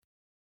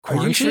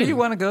Are you sure you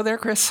want to go there,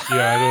 Chris?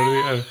 Yeah,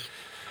 I don't.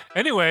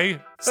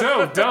 Anyway,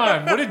 so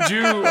Don, what did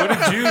you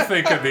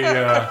think of the?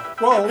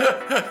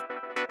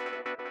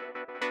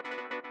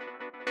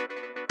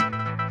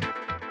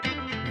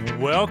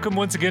 Welcome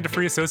once again to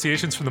Free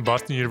Associations from the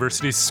Boston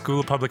University School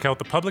of Public Health,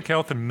 the Public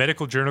Health and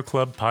Medical Journal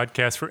Club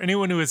podcast for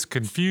anyone who is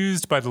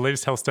confused by the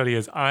latest health study,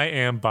 as I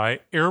am, by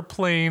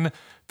airplane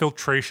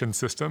filtration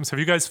systems. Have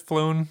you guys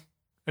flown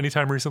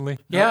anytime recently?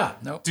 Yeah.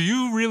 No. Do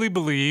you really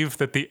believe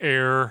that the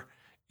air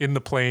in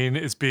the plane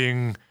is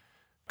being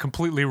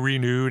completely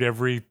renewed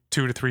every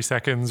 2 to 3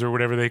 seconds or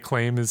whatever they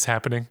claim is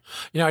happening?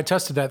 You know, I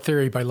tested that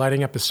theory by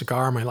lighting up a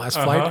cigar on my last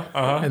flight,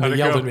 and they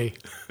yelled at me.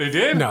 They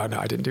did? No,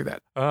 I didn't do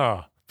that.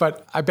 Oh.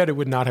 But I bet it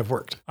would not have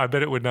worked. I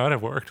bet it would not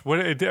have worked.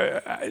 What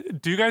do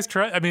you guys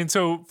try? I mean,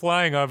 so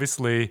flying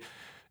obviously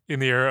in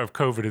the era of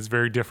COVID is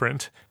very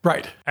different.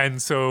 Right.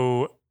 And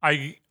so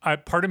I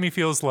part of me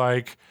feels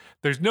like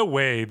there's no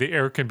way the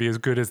air can be as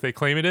good as they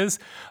claim it is.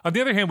 On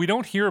the other hand, we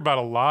don't hear about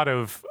a lot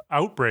of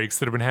outbreaks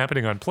that have been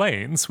happening on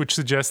planes, which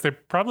suggests they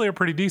probably are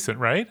pretty decent,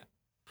 right?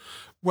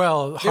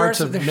 Well, hard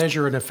to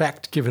measure an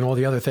effect given all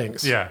the other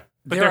things. Yeah.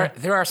 But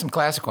there are some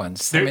classic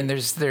ones. I mean,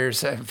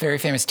 there's a very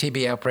famous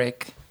TB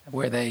outbreak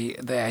where they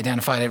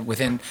identified it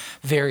within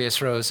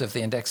various rows of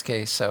the index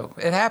case. So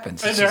it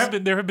happens. And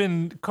there have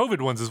been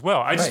COVID ones as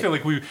well. I just feel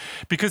like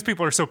because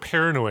people are so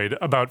paranoid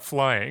about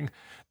flying,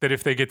 that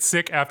if they get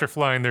sick after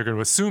flying, they're going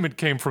to assume it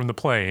came from the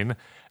plane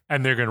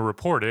and they're going to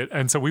report it.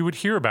 And so we would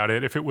hear about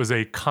it if it was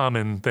a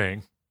common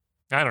thing.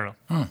 I don't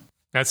know.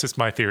 That's just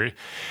my theory.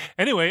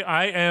 Anyway,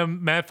 I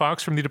am Matt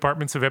Fox from the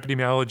Departments of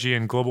Epidemiology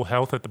and Global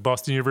Health at the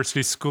Boston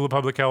University School of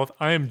Public Health.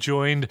 I am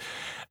joined,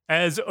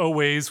 as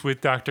always,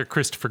 with Dr.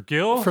 Christopher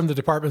Gill. From the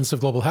Departments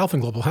of Global Health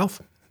and Global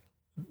Health.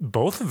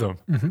 Both of them.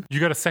 Mm-hmm. You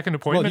got a second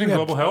appointment in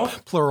Global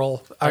Health?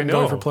 Plural. I'm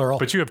going for plural.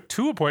 But you have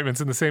 2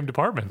 appointments in the same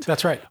department.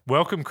 That's right.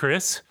 Welcome,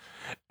 Chris.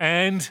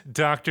 And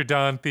Dr.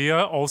 Don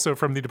Thea, also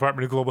from the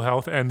Department of Global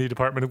Health and the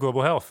Department of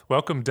Global Health.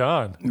 Welcome,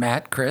 Don.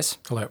 Matt, Chris.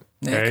 Hello.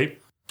 Nick. Hey.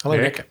 Hello,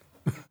 Nick.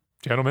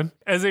 Gentlemen,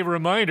 as a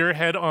reminder,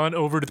 head on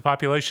over to the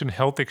Population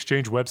Health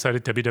Exchange website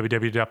at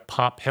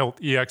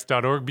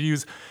www.pophealthex.org. We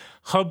use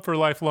Hub for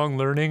Lifelong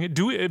Learning.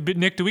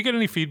 Nick, do we get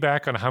any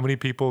feedback on how many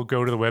people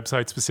go to the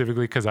website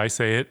specifically? Because I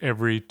say it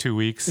every 2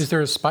 weeks. Is there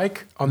a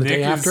spike on the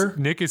day after?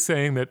 Nick is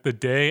saying that the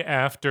day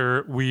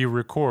after we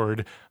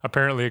record,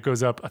 apparently it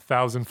goes up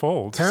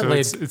 1,000-fold.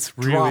 Apparently so it's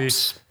really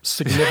drops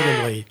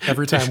significantly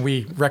every time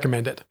we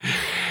recommend it.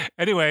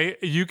 Anyway,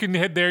 you can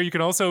head there. You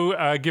can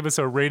also give us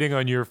a rating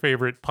on your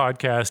favorite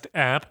podcast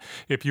app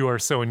if you are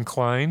so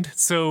inclined.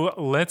 So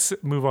let's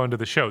move on to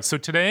the show. So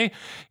today,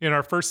 in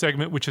our first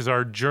segment, which is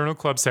our Journal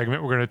Club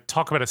segment, we're going to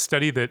talk about a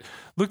study that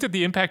looked at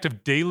the impact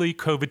of daily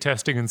COVID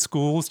testing in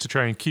schools to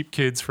try and keep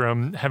kids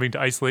from having to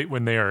isolate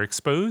when they are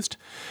exposed.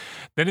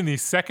 Then in the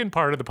second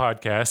part of the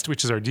podcast,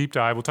 which is our deep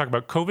dive, we'll talk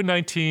about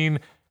COVID-19,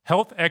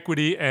 health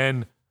equity,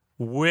 and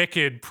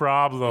wicked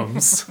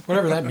problems.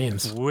 Whatever that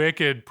means.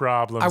 Wicked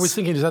problems. I was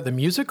thinking, is that the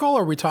musical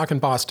or are we talking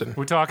Boston?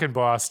 We're talking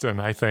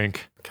Boston, I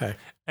think. Okay.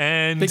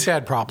 And big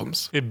bad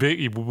problems.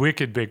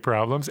 Wicked big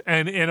problems.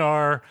 And in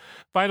our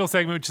final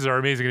segment, which is our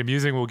Amazing and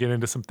Amusing, we'll get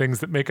into some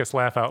things that make us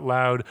laugh out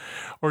loud,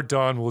 or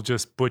Don will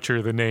just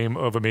butcher the name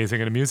of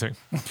Amazing and Amusing.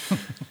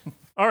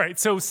 All right,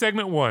 so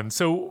segment 1.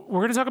 So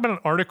we're going to talk about an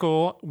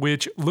article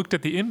which looked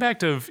at the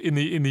impact of in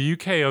the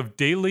UK of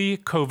daily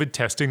COVID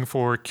testing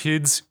for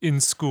kids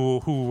in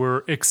school who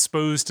were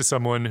exposed to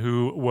someone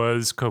who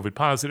was COVID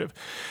positive.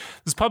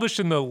 It was published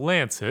in The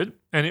Lancet,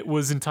 and it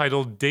was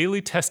entitled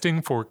Daily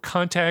Testing for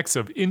Contacts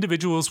of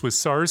Individuals with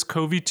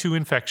SARS-CoV-2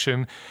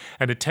 Infection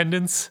and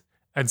Attendance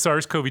and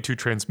SARS-CoV-2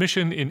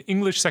 Transmission in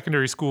English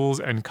Secondary Schools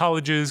and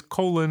Colleges,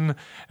 an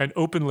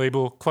open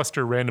label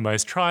cluster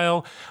randomized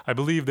trial. I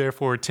believe,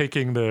 therefore,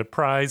 taking the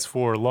prize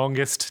for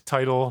longest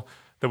title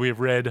that we have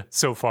read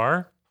so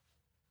far.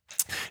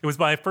 It was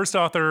by first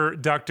author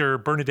Dr.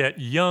 Bernadette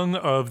Young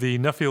of the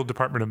Nuffield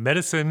Department of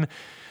Medicine.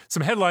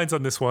 Some headlines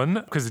on this one,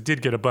 because it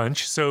did get a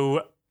bunch.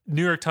 So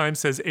New York Times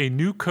says a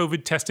new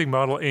COVID testing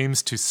model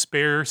aims to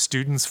spare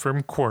students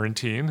from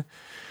quarantine.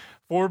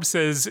 Forbes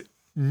says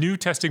new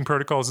testing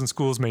protocols in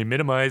schools may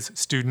minimize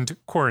student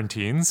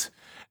quarantines.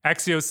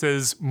 Axios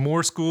says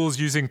more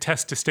schools using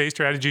test-to-stay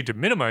strategy to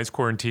minimize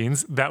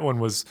quarantines. That one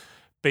was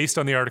based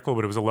on the article,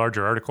 but it was a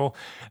larger article.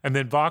 And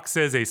then Vox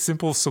says a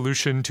simple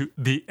solution to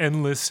the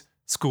endless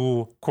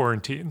school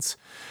quarantines,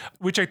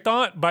 which I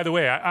thought, by the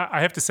way,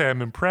 I have to say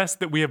I'm impressed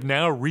that we have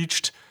now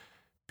reached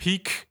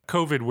peak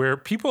COVID where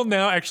people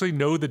now actually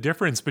know the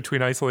difference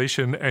between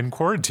isolation and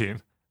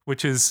quarantine,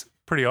 which is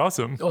pretty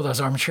awesome. Oh, those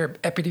armchair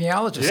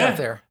epidemiologists out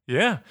there.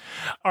 Yeah.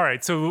 All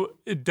right. So,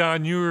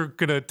 Don, you're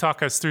going to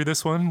talk us through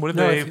this one. What did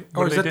they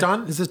do? Is that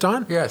Don? Is this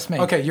Don? Yeah, it's me.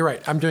 Okay, you're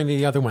right. I'm doing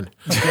the other one.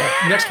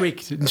 Next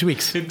week, in 2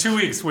 weeks. In 2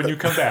 weeks when you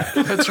come back.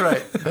 That's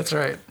right. That's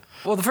right.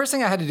 Well, the first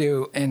thing I had to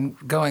do in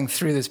going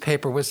through this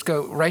paper was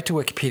go right to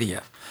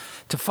Wikipedia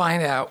to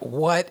find out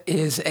what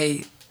is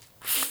a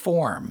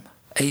form.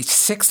 A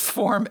sixth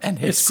form and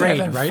his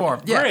seventh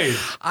form. Yeah. Great.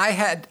 I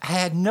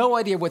had no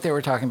idea what they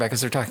were talking about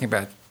because they're talking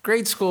about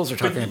grade schools, they're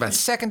talking about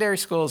secondary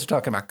schools, they're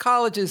talking about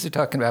colleges, they're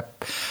talking about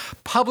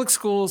public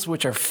schools,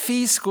 which are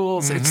fee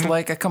schools. It's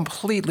like a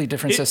completely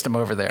different system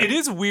over there. It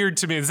is weird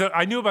to me.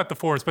 I knew about the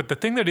forms, but the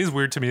thing that is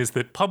weird to me is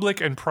that public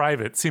and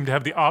private seem to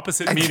have the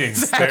opposite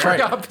meanings.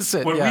 Exactly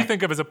opposite. What we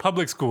think of as a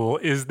public school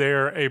is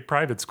there a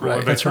private school. Right.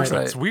 And vice versa.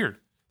 Right. It's weird.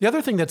 The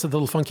other thing that's a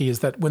little funky is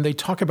that when they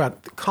talk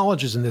about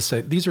colleges in this,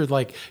 these are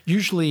like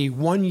usually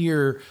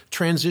 1-year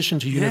transition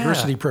to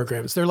university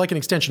programs. They're like an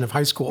extension of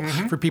high school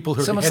for people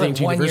who are almost heading like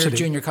to 1 year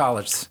university. junior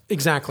college.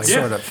 Exactly.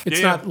 Sort of.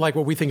 It's not like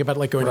what we think about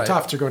like going to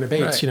Tufts or going to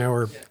Bates,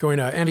 or going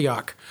to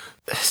Antioch.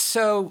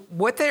 So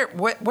what they're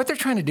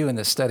trying to do in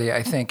this study,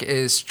 I think,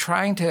 is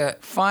trying to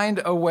find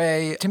a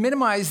way to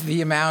minimize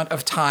the amount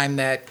of time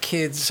that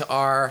kids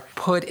are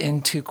put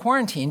into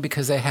quarantine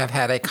because they have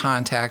had a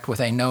contact with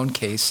a known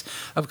case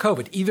of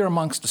COVID, either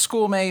amongst a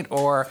schoolmate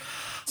or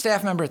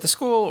staff member at the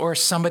school or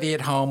somebody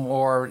at home,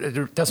 or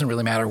it doesn't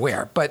really matter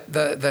where. But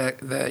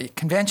the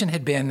convention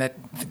had been that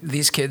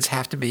these kids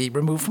have to be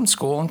removed from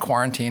school and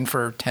quarantined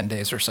for 10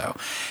 days or so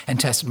and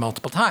tested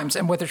multiple times.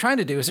 And what they're trying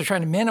to do is they're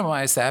trying to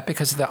minimize that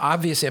because of the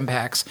obvious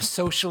impacts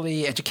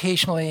socially,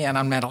 educationally, and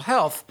on mental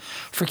health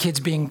for kids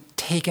being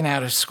taken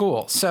out of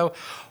school. So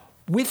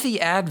with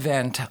the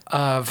advent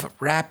of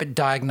rapid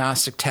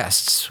diagnostic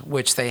tests,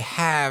 which they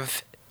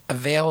have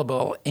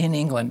available in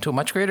England to a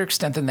much greater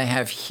extent than they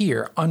have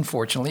here,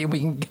 unfortunately. We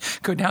can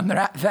go down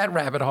that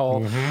rabbit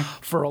hole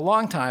for a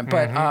long time.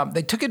 But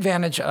they took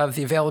advantage of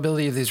the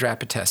availability of these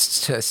rapid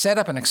tests to set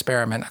up an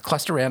experiment, a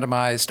cluster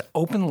randomized,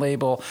 open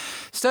label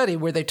study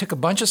where they took a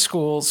bunch of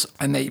schools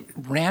and they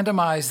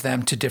randomized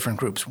them to different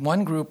groups.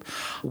 One group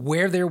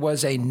where there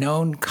was a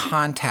known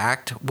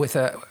contact with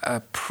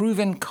a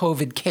proven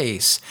COVID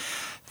case.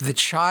 The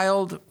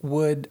child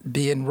would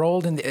be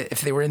enrolled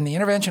if they were in the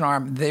intervention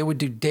arm, they would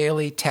do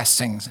daily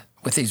testings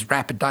with these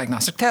rapid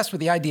diagnostic tests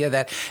with the idea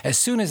that as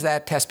soon as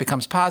that test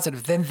becomes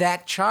positive, then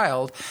that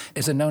child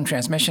is a known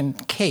transmission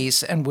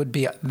case and would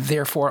be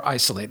therefore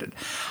isolated.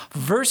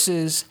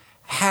 Versus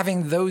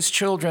having those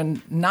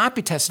children not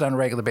be tested on a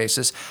regular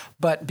basis,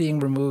 but being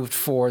removed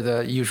for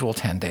the usual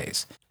 10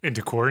 days.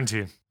 Into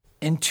quarantine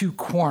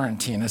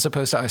As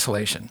opposed to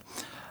isolation.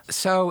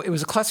 So it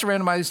was a cluster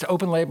randomized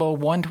open label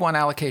 1-to-1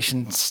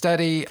 allocation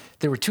study.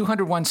 There were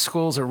 201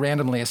 schools that were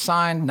randomly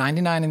assigned,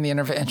 99 in the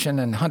intervention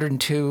and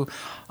 102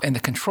 in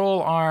the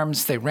control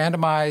arms. They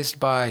randomized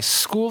by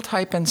school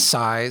type and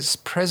size,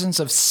 presence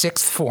of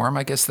sixth form.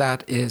 I guess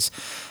that is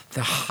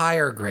the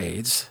higher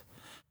grades.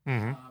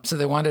 So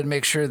they wanted to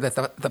make sure that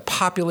the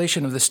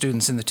population of the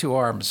students in the two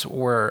arms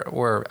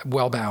were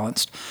well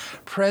balanced.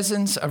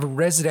 Presence of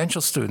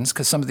residential students,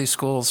 because some of these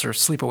schools are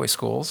sleepaway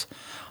schools,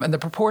 and the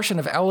proportion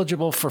of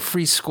eligible for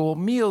free school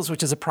meals,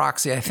 which is a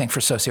proxy, I think, for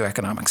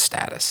socioeconomic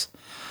status.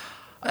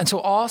 And so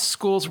all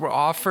schools were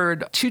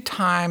offered 2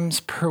 times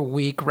per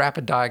week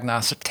rapid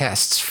diagnostic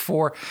tests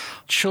for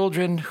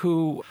children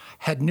who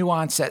had new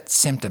onset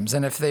symptoms.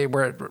 And if they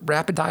were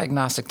rapid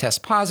diagnostic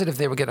test positive,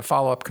 they would get a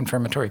follow-up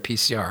confirmatory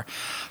PCR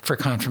for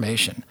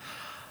confirmation.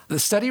 The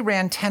study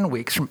ran 10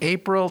 weeks from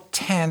April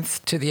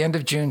 10th to the end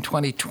of June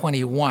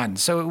 2021.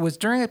 So it was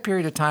during a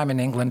period of time in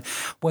England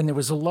when there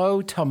was a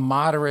low to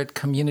moderate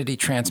community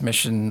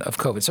transmission of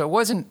COVID. So it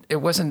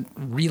wasn't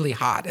really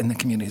hot in the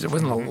communities. There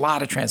wasn't a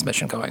lot of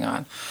transmission going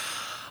on.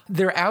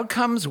 Their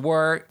outcomes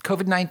were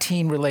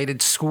COVID-19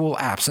 related school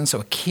absence,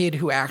 so a kid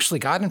who actually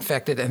got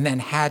infected and then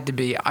had to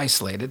be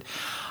isolated,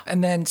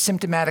 and then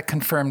symptomatic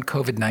confirmed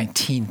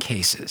COVID-19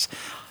 cases.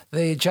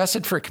 They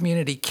adjusted for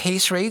community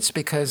case rates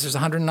because there's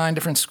 109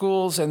 different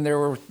schools and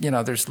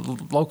there's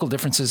local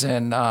differences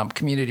in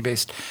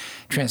community-based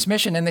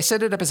transmission. And they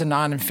set it up as a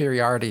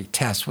non-inferiority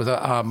test with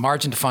a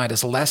margin defined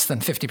as less than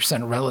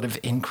 50% relative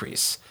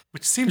increase.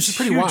 Which seems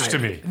pretty huge wide to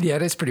me. Yeah,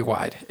 it is pretty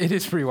wide. And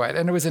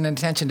it was an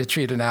intention to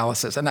treat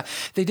analysis. And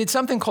they did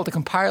something called the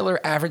compiler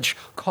average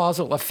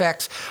causal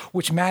effects,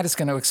 which Matt is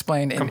going to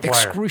explain in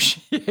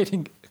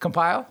excruciating...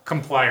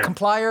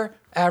 Complier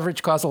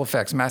average causal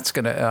effects. Matt's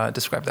going to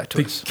describe that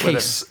to us.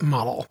 Case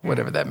model.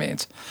 Whatever that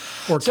means.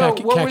 Or so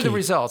what were the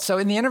results? So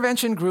in the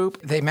intervention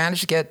group, they managed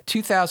to get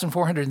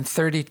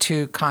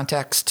 2,432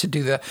 contacts to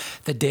do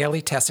the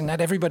daily testing.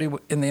 Not everybody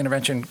in the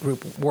intervention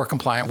group were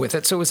compliant with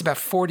it. So it was about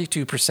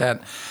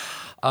 42%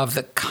 of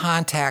the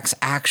contacts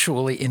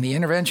actually in the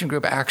intervention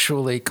group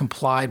actually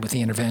complied with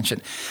the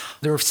intervention.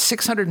 There were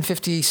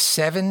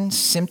 657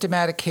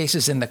 symptomatic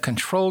cases in the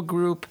control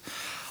group,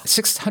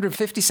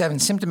 657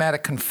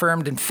 symptomatic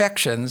confirmed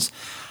infections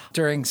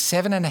during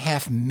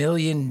 7.5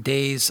 million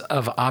days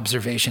of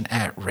observation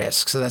at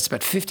risk. So that's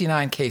about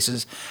 59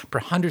 cases per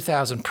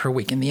 100,000 per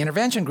week. In the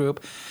intervention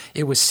group,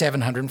 it was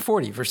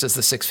 740 versus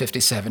the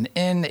 657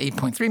 in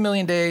 8.3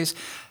 million days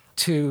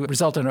to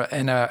result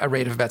in a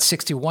rate of about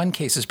 61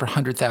 cases per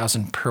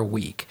 100,000 per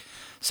week.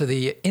 So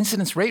the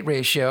incidence rate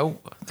ratio,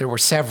 there were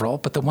several,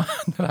 but the one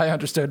that I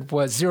understood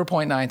was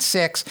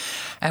 0.96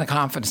 and a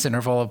confidence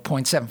interval of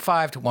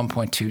 0.75 to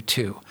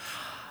 1.22.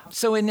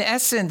 So in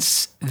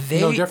essence,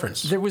 No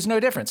difference. There was no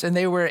difference. And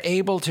they were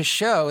able to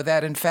show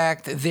that, in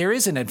fact, there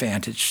is an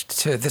advantage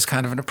to this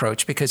kind of an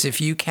approach, because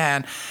if you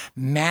can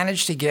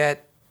manage to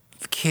get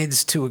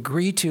kids to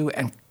agree to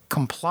and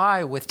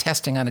comply with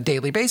testing on a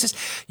daily basis,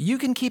 you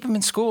can keep them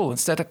in school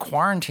instead of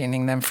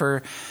quarantining them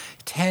for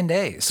 10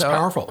 days. So it's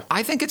powerful.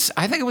 I think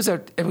it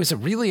was a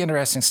really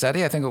interesting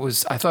study. I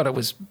thought it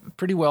was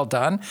pretty well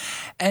done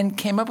and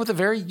came up with a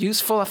very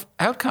useful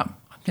outcome,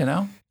 you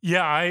know?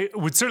 Yeah, I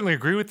would certainly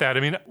agree with that.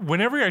 I mean,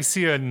 whenever I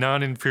see a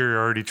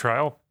non-inferiority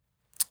trial,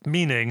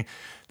 meaning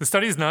the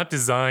study is not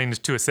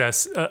designed to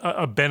assess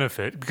a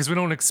benefit, because we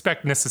don't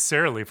expect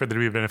necessarily for there to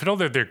be a benefit,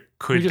 although there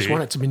could be. We just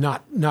want it to be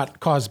not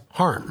cause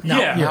harm.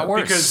 Not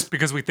worse.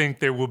 Because we think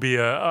there will be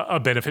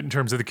a benefit in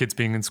terms of the kids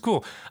being in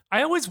school.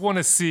 I always want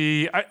to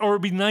see, or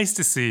it'd be nice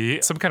to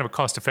see, some kind of a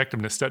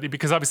cost-effectiveness study,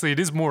 because obviously it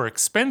is more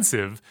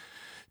expensive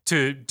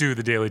to do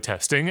the daily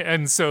testing.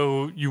 And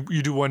so you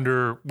do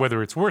wonder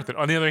whether it's worth it.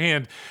 On the other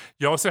hand,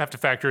 you also have to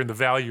factor in the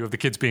value of the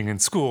kids being in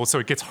school, so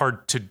it gets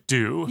hard to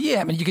do.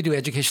 Yeah, I mean, you could do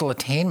educational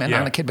attainment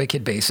on a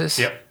kid-by-kid basis.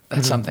 Yep.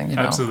 That's something, you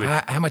know. Absolutely.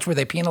 How much were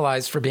they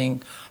penalized for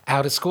being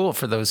out of school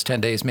for those 10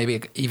 days,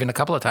 maybe even a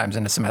couple of times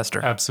in a semester?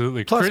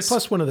 Absolutely.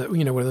 Plus one of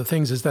the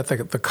things is that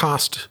the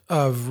cost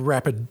of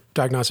rapid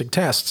diagnostic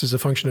tests is a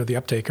function of the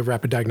uptake of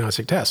rapid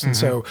diagnostic tests. And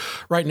so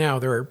right now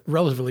they're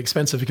relatively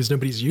expensive because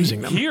nobody's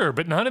using them. Here,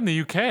 but not in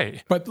the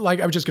UK. But like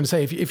I was just going to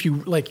say, if you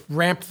like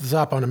ramp this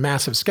up on a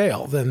massive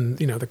scale, then,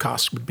 you know, the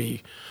cost would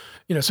be,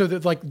 you know, so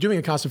that like doing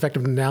a cost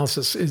effective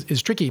analysis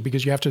is tricky,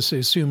 because you have to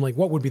assume like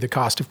what would be the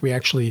cost if we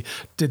actually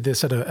did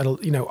this at a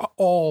you know,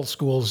 all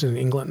schools in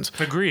England.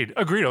 Agreed.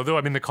 Although,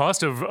 I mean, the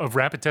cost of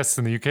rapid tests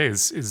in the UK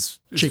is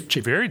cheap.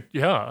 Very,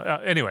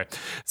 yeah. Anyway,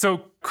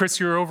 so Chris,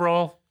 your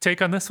overall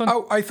take on this one?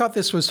 Oh, I thought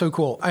this was so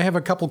cool. I have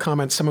a couple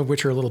comments, some of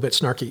which are a little bit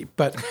snarky,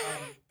 but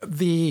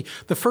the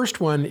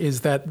first one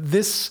is that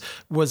this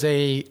was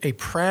a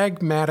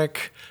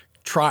pragmatic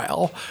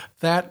trial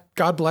that,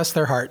 God bless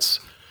their hearts,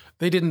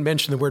 they didn't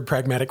mention the word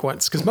pragmatic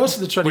once, because most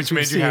of the studies Which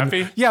made you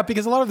happy? Yeah,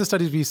 because a lot of the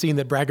studies we've seen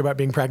that brag about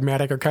being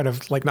pragmatic are kind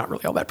of like not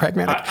really all that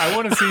pragmatic. I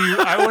want to see you.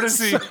 I want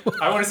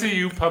to see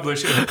you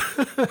publish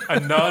a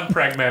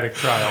non-pragmatic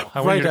trial. I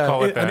want you to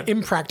call it that. An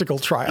impractical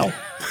trial.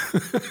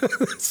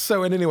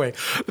 So, and anyway,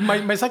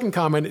 my second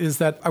comment is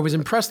that I was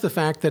impressed the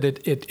fact that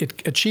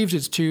it achieves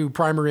its two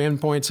primary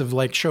endpoints of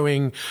like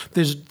showing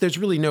there's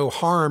really no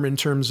harm in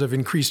terms of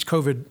increased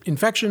COVID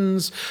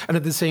infections, and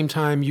at the same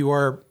time you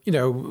are, you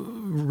know,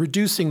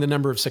 reducing the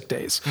number of sick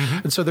days.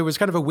 And so there was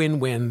kind of a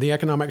win-win. The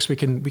economics we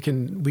can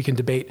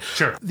debate.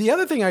 Sure. The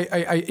other thing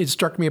it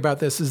struck me about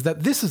this is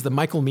that this is the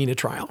Michael Mina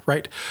trial,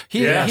 right?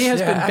 He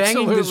has been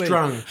banging this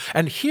drum,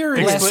 and here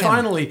is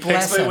finally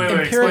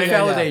empiric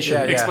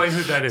validation. Explain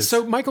who that is.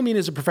 So Michael Mina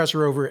is a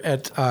professor over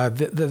at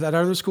that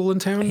other school in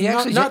town.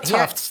 Not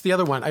Tufts, the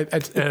other one.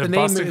 The name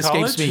Boston escapes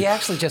College? me. He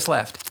actually just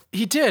left.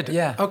 He did?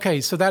 Yeah.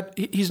 Okay, so that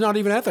he's not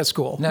even at that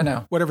school.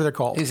 No. Whatever they're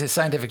called. He's a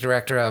scientific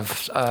director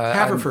of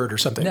Haverford or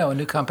something. No, a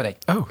new company.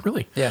 Oh,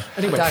 really? Yeah.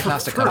 Anyway,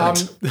 Diagnostic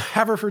company.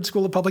 Haverford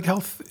School of Public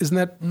Health, isn't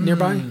that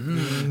nearby?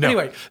 No.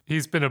 Anyway,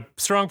 he's been a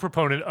strong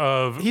proponent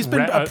of. He's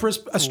been a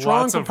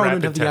strong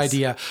proponent of the tests.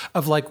 idea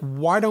of like,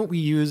 why don't we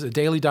use a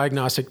daily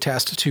diagnostic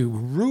test to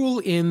rule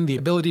in the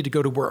ability to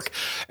go to work?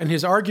 And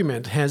his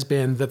argument has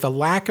been that the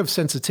lack of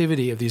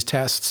sensitivity of these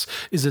tests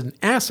is an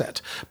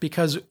asset,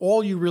 because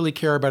all you really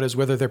care about is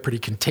whether they're pretty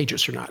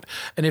contagious or not.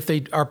 And if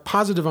they are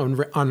positive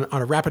on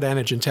a rapid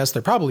antigen test,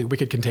 they're probably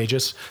wicked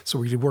contagious. So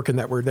we could work in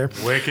that word there.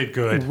 Wicked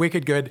good.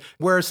 Wicked good.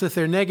 Whereas if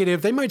they're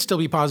negative, they might still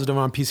be positive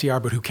on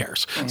PCR, but who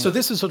cares? So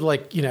this is sort of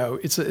like, you know,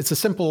 it's a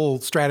simple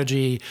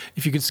strategy.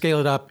 If you could scale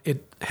it up,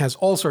 it has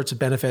all sorts of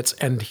benefits.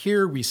 And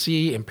here we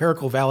see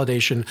empirical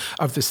validation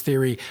of this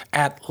theory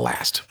at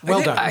last.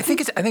 Well done. I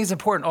think it's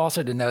important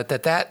also to note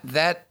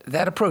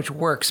that approach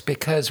works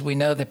because we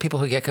know that people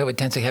who get COVID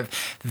tend to have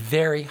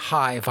very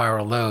high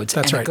viral loads.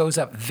 That's right. It goes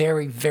up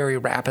very, very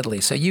rapidly.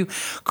 So you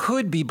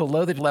could be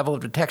below the level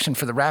of detection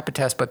for the rapid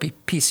test, but be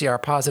PCR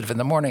positive in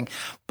the morning.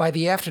 By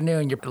the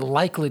afternoon, you're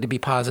likely to be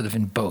positive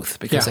in both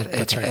because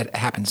it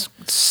happens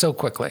so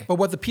quickly. But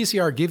what the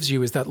PCR gives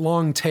you is that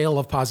long tail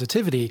of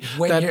positivity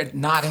when that you're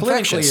not clinically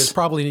infectious. is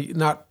probably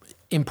not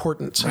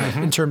important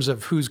in terms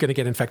of who's going to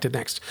get infected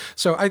next.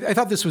 So I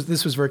thought this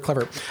was very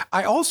clever.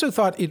 I also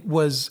thought it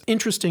was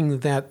interesting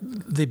that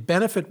the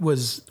benefit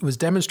was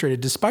demonstrated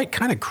despite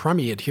kind of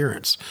crummy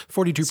adherence.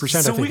 42%. So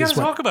I think we got is to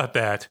talk about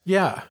that.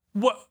 Yeah.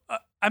 What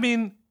I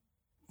mean,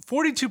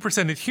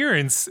 42%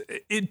 adherence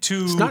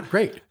It's not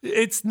great.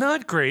 It's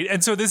not great.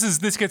 And so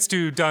this gets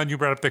to, Don, you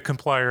brought up the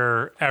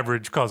complier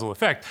average causal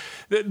effect.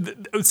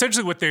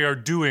 Essentially what they are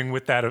doing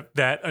with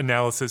that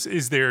analysis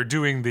is they're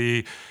doing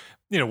the,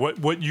 you know,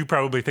 what you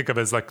probably think of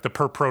as like the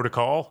per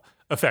protocol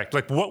effect.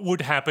 Like what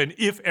would happen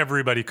if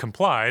everybody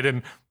complied?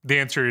 And the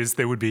answer is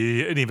there would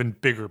be an even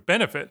bigger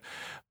benefit.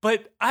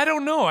 But I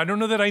don't know. I don't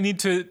know that I need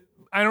to,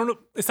 I don't know.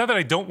 It's not that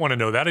I don't want to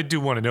know that. I do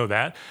want to know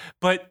that.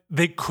 But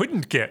they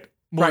couldn't get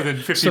more than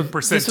 50% so to comply.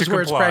 This is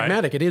where it's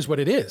pragmatic. It is what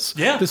it is.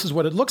 Yeah. This is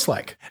what it looks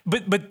like.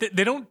 But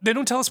they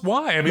don't tell us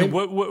why. I mean,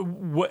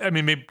 what I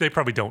mean, maybe they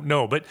probably don't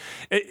know. But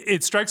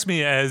it strikes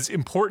me as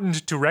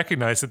important to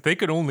recognize that they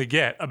could only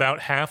get about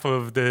half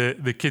of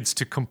the kids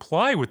to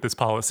comply with this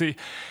policy,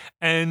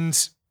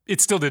 and it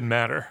still didn't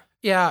matter.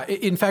 Yeah,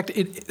 in fact,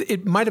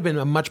 it might have been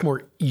a much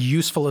more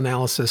useful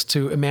analysis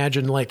to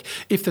imagine, like,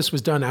 if this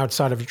was done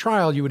outside of a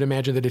trial, you would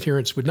imagine that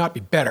adherence would not be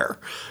better.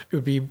 It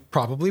would be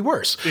probably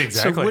worse.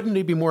 Exactly. So wouldn't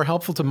it be more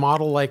helpful to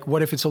model, like,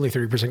 what if it's only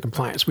 30%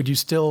 compliance? Would you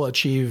still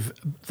achieve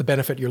the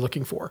benefit you're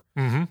looking for?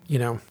 Mm-hmm. You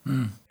know?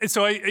 Mm.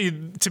 So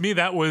to me,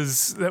 that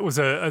was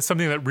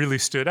something that really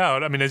stood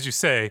out. I mean, as you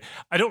say,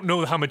 I don't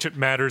know how much it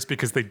matters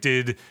because they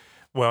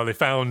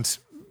found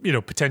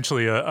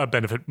potentially a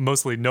benefit,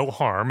 mostly no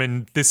harm.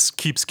 And this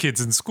keeps kids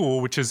in school,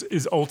 which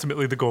is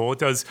ultimately the goal. It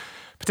does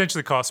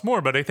potentially cost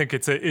more, but I think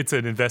it's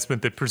an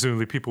investment that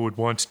presumably people would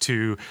want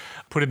to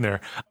put in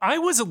there. I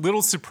was a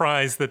little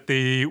surprised that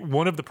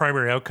one of the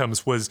primary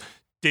outcomes was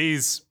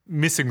days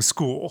missing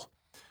school,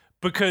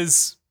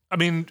 because, I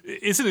mean,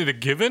 isn't it a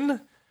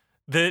given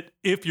that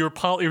if your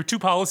two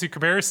policy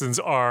comparisons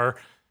are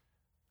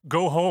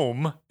go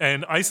home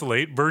and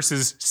isolate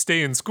versus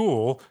stay in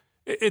school,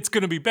 it's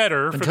going to be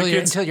better for the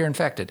kids. Until you're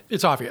infected.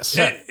 It's obvious.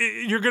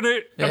 You're going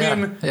to,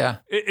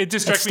 it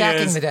just strikes me as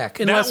stacking the deck.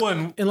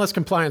 Unless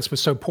compliance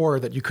was so poor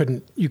that you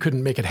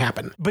couldn't make it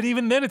happen. But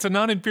even then, it's a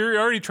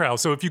non-inferiority trial.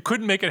 So if you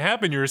couldn't make it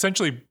happen, you're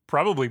essentially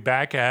probably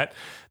back at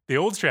the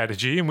old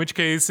strategy, in which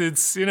case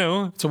it's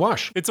a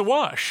wash. It's a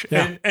wash.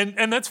 Yeah.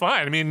 And that's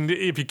fine. I mean,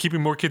 if you're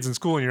keeping more kids in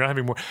school and you're not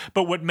having more,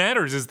 but what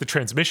matters is the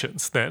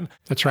transmissions then.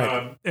 That's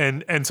right.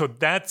 And so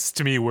that's,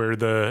 to me, where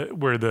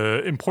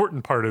the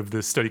important part of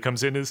this study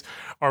comes in is,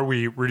 are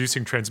we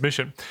reducing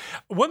transmission?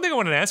 One thing I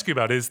wanted to ask you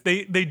about is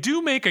they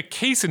do make a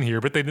case in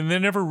here, but they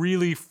never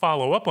really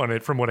follow up on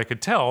it, from what I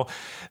could tell,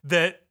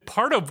 that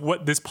part of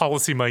what this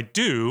policy might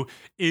do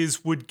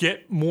would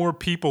get more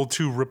people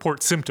to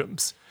report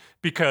symptoms.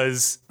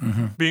 Because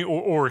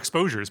or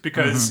exposures,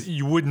 because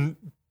you wouldn't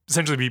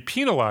essentially be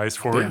penalized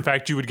for it. In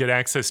fact, you would get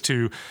access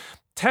to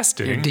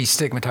testing. You're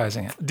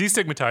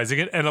destigmatizing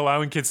it and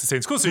allowing kids to stay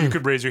in school. So you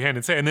could raise your hand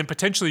and say, and then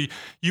potentially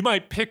you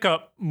might pick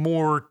up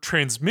more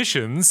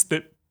transmissions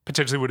that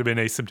potentially would have been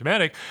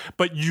asymptomatic,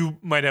 but you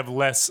might have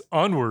less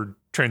onward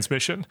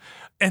transmission.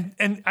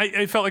 And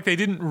I felt like they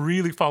didn't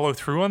really follow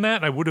through on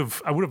that. I would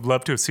have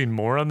loved to have seen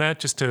more on that,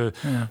 just to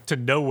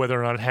know whether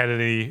or not it had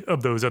any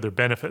of those other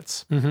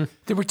benefits. Mm-hmm.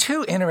 There were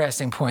two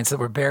interesting points that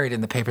were buried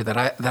in the paper that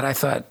I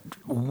thought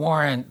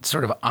warrant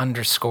sort of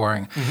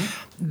underscoring.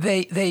 Mm-hmm.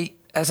 They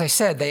as I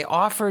said, they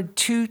offered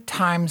 2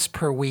 times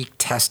per week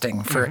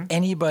testing for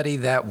anybody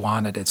that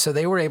wanted it. So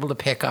they were able to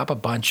pick up a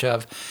bunch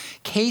of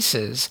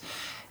cases.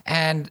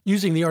 And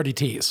using the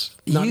RDTs,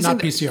 not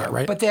PCR,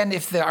 right? But then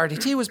if the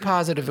RDT was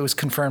positive, it was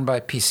confirmed by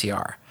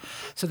PCR.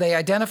 So they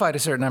identified a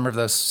certain number of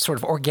those sort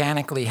of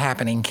organically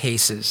happening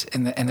cases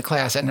in the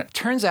class. And it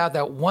turns out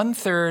that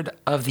 1/3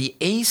 of the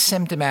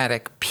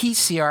asymptomatic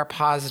PCR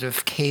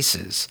positive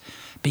cases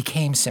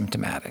became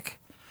symptomatic,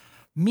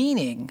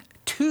 meaning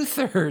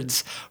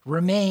 2/3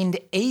 remained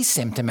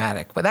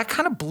asymptomatic. But that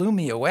kind of blew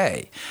me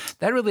away.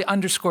 That really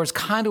underscores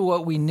kind of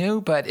what we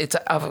knew, but it's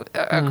of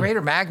a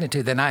greater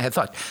magnitude than I had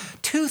thought.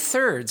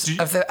 2/3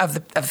 of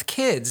the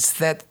kids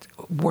that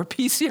were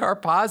PCR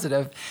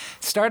positive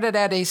started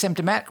at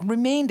asymptomatic,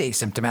 remained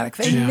asymptomatic.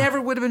 They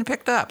never would have been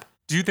picked up.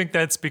 Do you think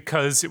that's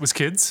because it was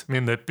kids? I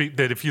mean, that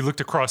if you looked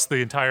across the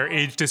entire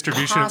age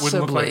distribution, it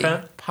wouldn't look like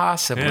that?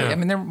 Possibly. Yeah. I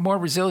mean, they're more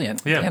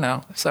resilient,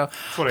 So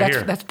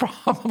that's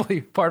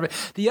probably part of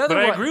it. The other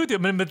I agree with you. I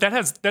mean, but that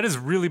has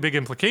really big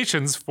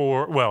implications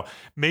for, well,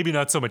 maybe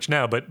not so much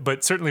now,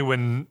 but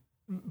certainly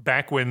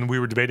back when we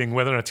were debating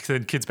whether or not to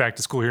send kids back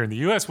to school here in the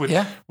U.S.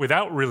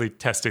 without really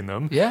testing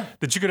them,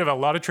 that you could have a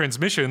lot of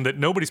transmission that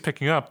nobody's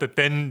picking up that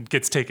then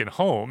gets taken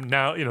home.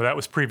 Now, that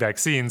was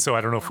pre-vaccine, so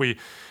I don't know if we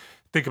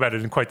think about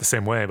it in quite the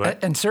same way.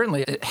 But and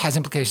certainly it has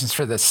implications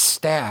for the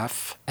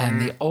staff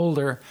and the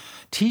older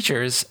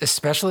teachers,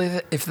 especially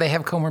if they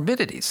have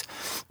comorbidities.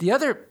 The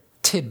other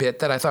tidbit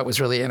that I thought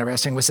was really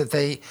interesting was that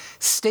they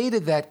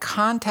stated that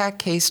contact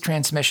case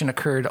transmission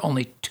occurred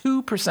only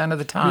 2% of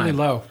the time. Really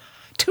low.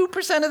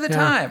 2% of the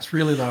time. It's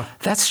really low.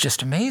 That's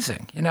just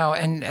amazing,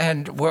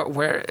 and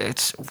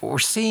we're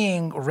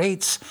seeing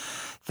rates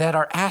that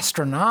are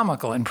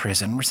astronomical in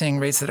prison. We're seeing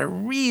rates that are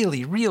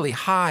really, really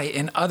high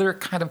in other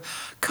kind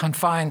of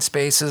confined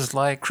spaces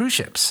like cruise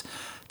ships.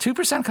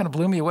 2% kind of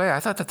blew me away. I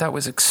thought that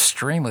was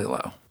extremely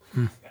low.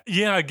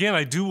 Yeah, again,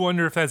 I do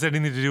wonder if that's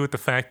anything to do with the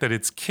fact that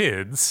it's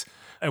kids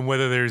and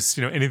whether there's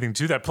anything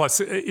to that. Plus,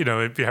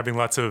 if you're having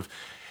lots of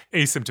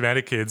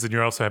asymptomatic kids and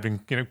you're also having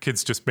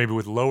kids just maybe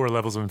with lower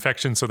levels of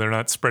infection, so they're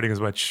not spreading as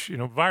much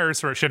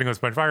virus or shedding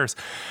as much virus.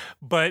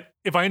 But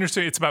if I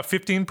understand, it's about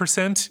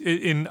 15%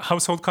 in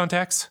household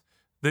contacts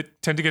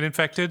that tend to get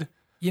infected.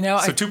 So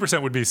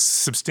 2% would be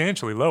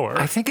substantially lower.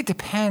 I think it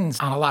depends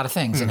on a lot of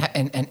things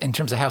in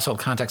terms of household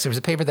context. There was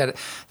a paper that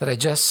I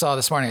just saw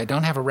this morning. I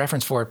don't have a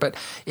reference for it, but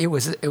it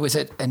was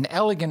an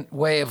elegant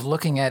way of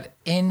looking at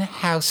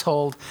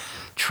in-household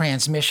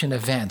transmission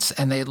events.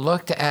 And they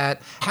looked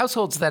at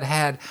households that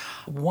had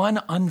one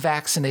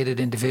unvaccinated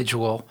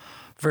individual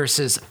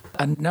versus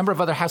a number of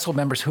other household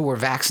members who were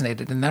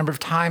vaccinated, and the number of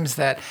times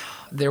that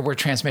there were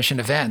transmission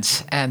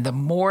events. And the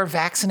more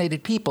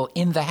vaccinated people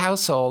in the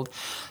household,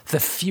 the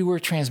fewer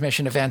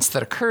transmission events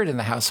that occurred in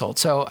the household.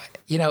 So,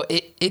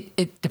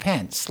 it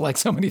depends. Like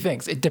so many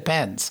things, it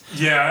depends.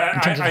 Yeah,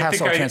 in terms of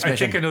household transmission. I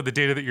think I know the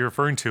data that you're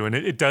referring to, and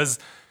it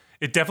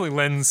definitely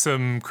lends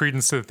some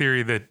credence to the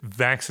theory that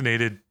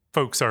vaccinated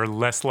folks are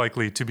less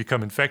likely to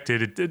become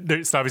infected.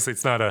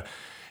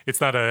 It's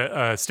not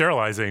a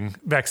sterilizing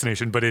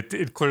vaccination, but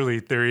it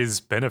clearly there is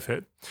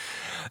benefit.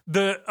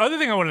 The other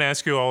thing I want to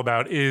ask you all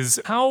about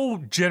is how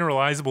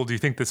generalizable do you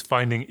think this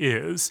finding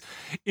is,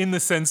 in the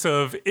sense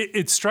of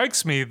it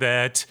strikes me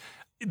that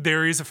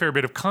there is a fair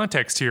bit of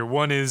context here.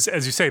 One is,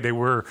 as you say, they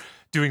were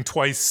doing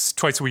twice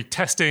a week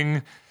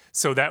testing,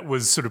 so that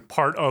was sort of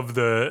part of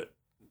the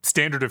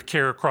standard of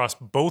care across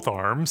both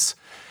arms.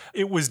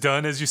 It was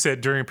done, as you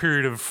said, during a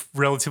period of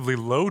relatively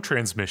low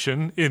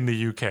transmission in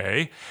the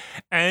UK.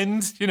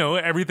 And,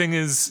 everything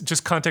is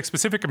just context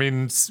specific. I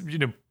mean,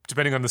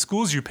 depending on the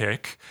schools you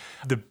pick,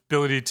 the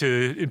ability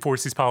to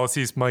enforce these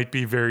policies might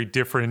be very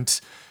different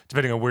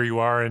depending on where you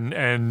are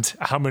and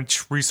how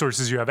much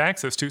resources you have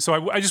access to.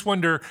 So I just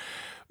wonder,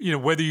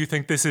 whether you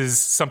think this is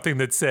something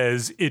that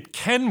says it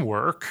can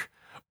work,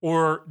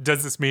 or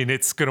does this mean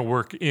it's going to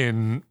work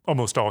in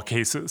almost all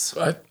cases?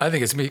 I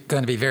think it's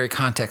going to be very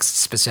context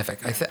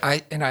specific. I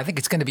think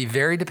it's going to be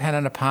very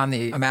dependent upon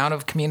the amount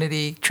of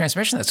community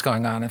transmission that's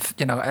going on. If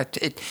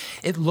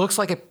it looks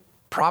like it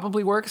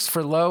probably works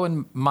for low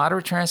and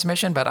moderate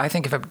transmission, but I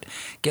think if it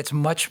gets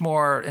much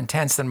more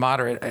intense than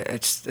moderate,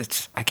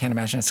 I can't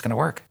imagine it's going to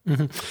work.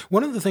 Mm-hmm.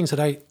 One of the things that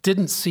I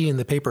didn't see in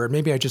the paper, and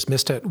maybe I just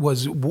missed it,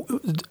 was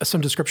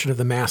some description of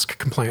the mask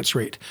compliance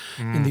rate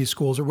in these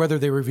schools, or whether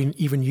they were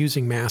even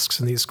using masks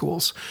in these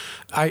schools.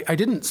 I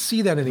didn't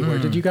see that anywhere.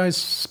 Did you guys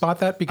spot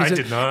that? Because I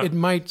did not. It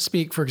might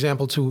speak, for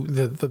example, to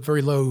the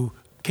very low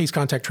case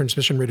contact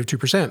transmission rate of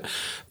 2%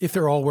 if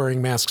they're all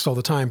wearing masks all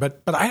the time.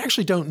 But I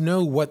actually don't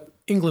know what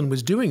England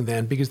was doing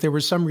then, because there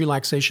was some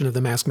relaxation of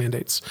the mask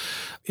mandates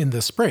in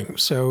the spring.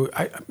 So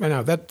I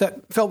know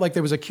that felt like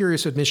there was a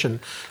curious admission,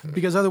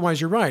 because otherwise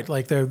you're right.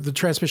 Like the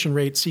transmission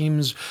rate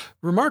seems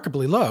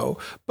remarkably low.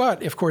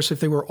 But of course, if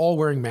they were all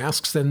wearing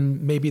masks,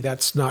 then maybe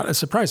that's not as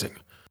surprising.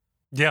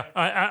 Yeah,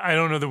 I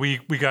don't know that we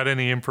got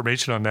any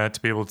information on that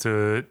to be able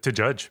to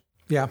judge.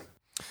 Yeah.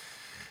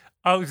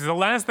 The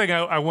last thing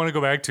I want to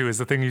go back to is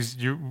the thing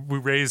we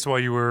raised while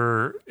you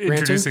were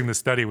introducing the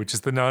study, which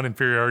is the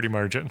non-inferiority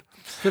margin.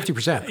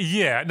 50%.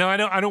 Yeah. No, I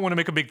don't want to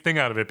make a big thing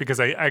out of it, because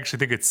I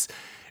actually think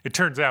it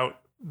turns out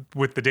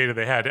with the data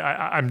they had,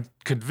 I'm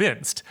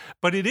convinced.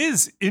 But it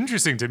is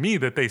interesting to me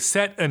that they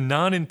set a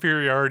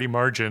non-inferiority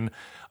margin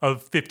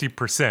of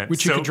 50%.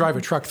 Which you could drive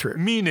a truck through.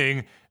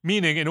 Meaning,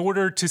 in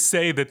order to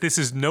say that this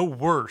is no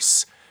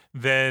worse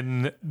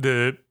than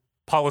the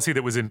policy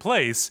that was in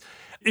place,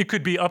 it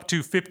could be up to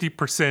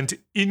 50%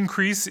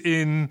 increase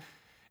in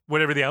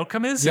whatever the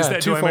outcome is. Yeah, is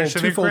that,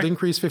 twofold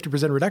increase,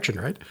 50% reduction,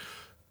 right?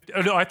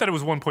 No, I thought it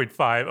was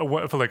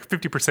 1.5 for like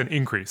 50%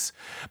 increase.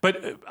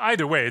 But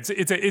either way,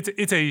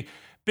 it's a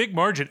big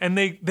margin, and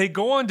they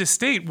go on to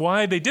state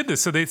why they did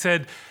this. So they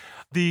said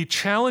the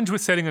challenge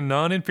with setting a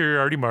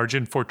non-inferiority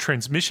margin for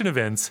transmission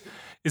events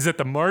is that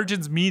the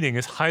margin's meaning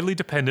is highly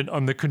dependent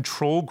on the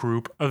control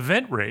group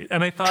event rate.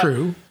 And I thought,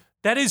 true.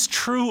 That is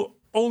true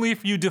only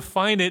if you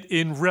define it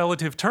in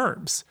relative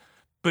terms.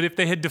 But if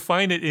they had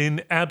defined it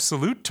in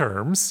absolute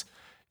terms,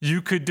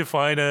 you could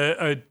define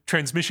a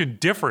transmission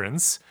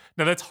difference.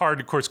 Now, that's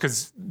hard, of course,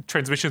 because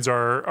transmissions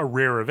are a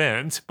rare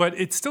event, but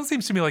it still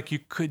seems to me like you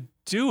could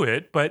do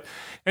it. But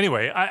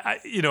anyway,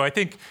 I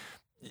think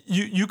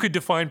you could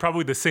define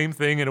probably the same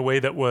thing in a way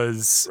that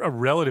was a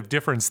relative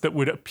difference that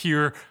would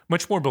appear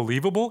much more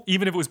believable,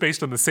 even if it was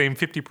based on the same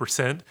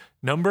 50%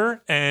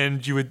 number.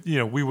 And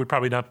we would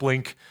probably not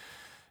blink,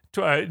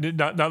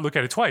 not look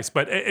at it twice.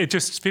 But it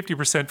just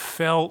 50%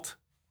 felt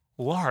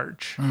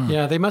large.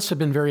 Yeah, they must have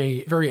been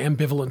very, very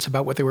ambivalent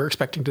about what they were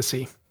expecting to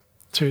see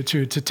to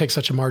take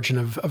such a margin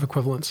of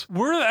equivalence.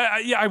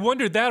 I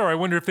wondered that, or I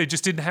wonder if they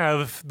just didn't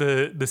have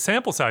the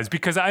sample size,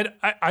 because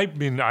I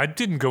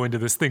didn't go into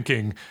this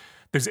thinking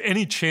there's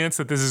any chance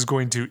that this is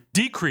going to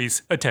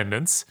decrease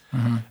attendance.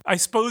 Mm-hmm. I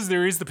suppose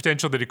there is the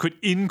potential that it could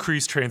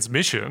increase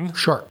transmission.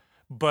 Sure.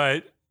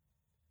 But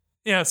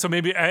yeah, so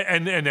maybe,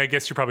 and I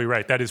guess you're probably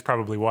right. That is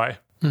probably why.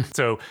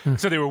 So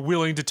they were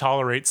willing to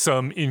tolerate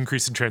some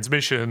increase in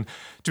transmission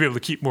to be able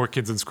to keep more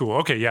kids in school.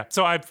 Okay, yeah.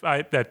 So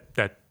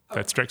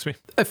that strikes me.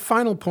 A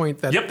final point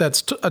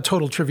that's a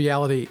total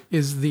triviality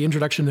is the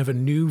introduction of a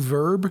new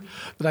verb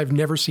that I've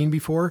never seen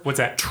before. What's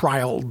that?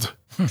 Trialed.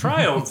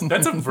 Trialed?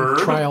 That's a verb?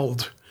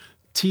 Trialed.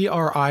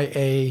 Trialled.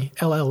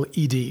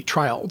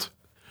 Trialed.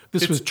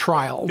 This was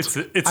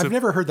trialed. I've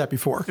never heard that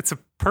before. It's a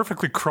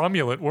perfectly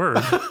cromulent word.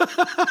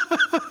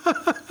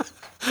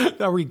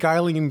 Are we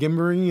guiling and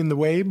gimbering in the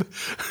Wabe?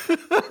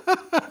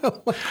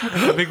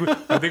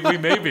 I think we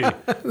may be.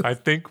 I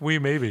think we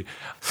may be.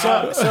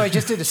 So I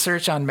just did a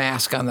search on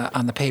mask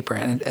on the paper,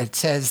 and it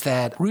says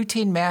that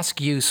routine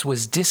mask use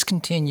was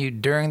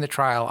discontinued during the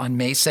trial on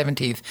May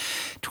 17th,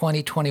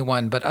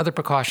 2021, but other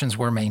precautions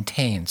were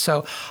maintained.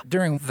 So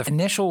during the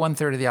initial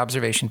 1/3 of the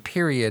observation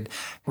period,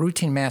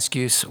 routine mask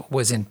use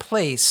was in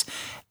place,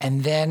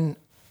 and then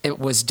it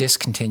was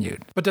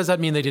discontinued. But does that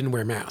mean they didn't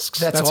wear masks?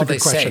 That's all a good they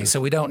question. say. So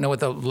we don't know what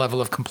the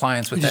level of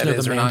compliance with that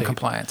is or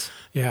non-compliance.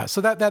 Yeah.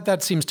 So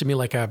that seems to me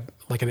like an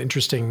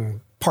interesting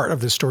part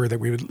of the story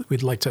that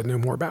we'd like to know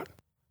more about.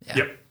 Yeah.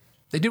 Yep.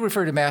 They do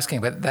refer to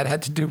masking, but that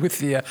had to do with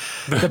the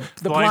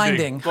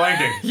blinding.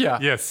 Blinding. Yeah.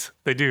 Yes,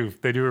 they do.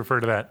 They do refer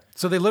to that.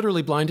 So they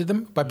literally blinded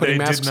them by putting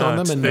masks on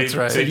them, and that's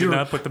right. They did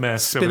not put the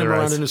masks over spin them their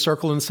around eyes. in a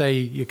circle and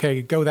say,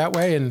 "Okay, go that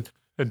way," and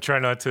try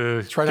not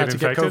to get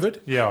infected.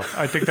 COVID. Yeah,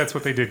 I think that's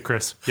what they did,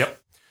 Chris. Yep.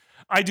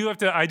 I do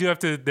have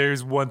to.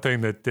 There's one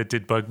thing that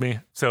did bug me.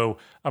 So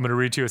I'm going to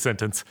read you a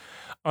sentence.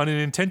 On an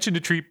intention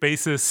to treat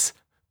basis,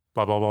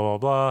 blah, blah, blah, blah,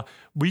 blah,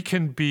 we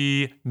can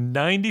be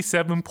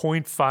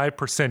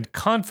 97.5%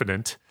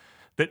 confident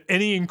that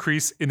any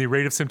increase in the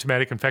rate of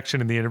symptomatic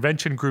infection in the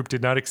intervention group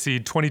did not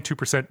exceed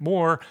 22%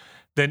 more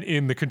than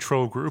in the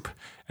control group.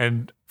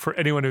 And for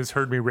anyone who's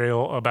heard me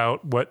rail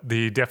about what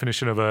the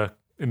definition of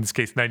in this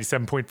case,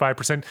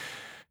 97.5%,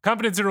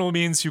 confidence interval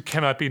means you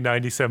cannot be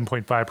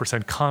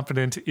 97.5%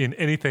 confident in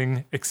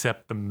anything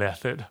except the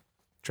method.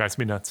 Drives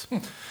me nuts.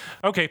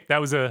 Okay, that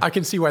was I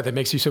can see why that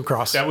makes you so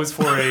cross. That was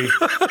for a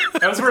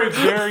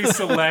very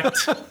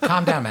select.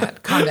 Calm down,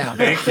 Matt. Calm down.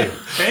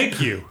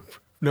 Thank you.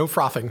 No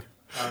frothing.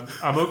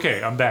 I'm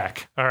okay. I'm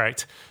back. All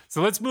right.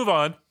 So let's move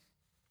on.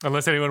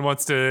 Unless anyone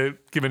wants to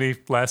give any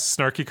last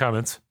snarky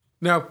comments.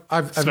 No,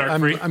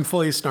 I'm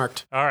fully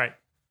snarked. All right.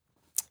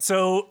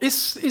 So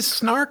is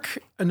snark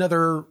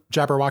another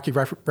Jabberwocky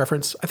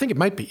reference? I think it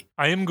might be.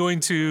 I'm going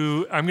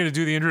to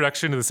do the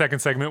introduction to the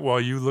second segment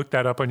while you look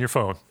that up on your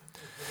phone.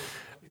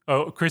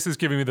 Oh, Chris is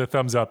giving me the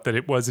thumbs up that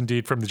it was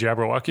indeed from the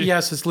Jabberwocky.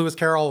 Yes, it's Lewis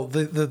Carroll.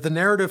 The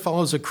narrative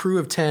follows a crew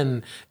of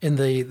 10 in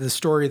the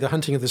story, The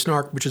Hunting of the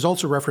Snark, which is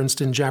also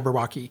referenced in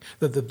Jabberwocky,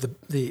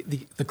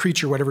 the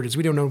creature, whatever it is.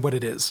 We don't know what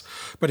it is.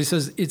 But he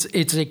says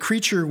it's a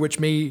creature which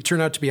may turn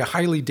out to be a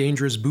highly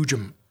dangerous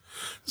boojum.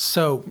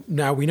 So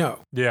now we know.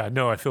 Yeah,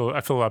 no, I feel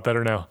a lot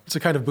better now. It's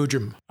a kind of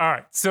boojum. All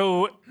right.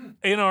 So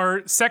in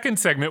our second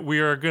segment, we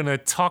are going to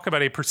talk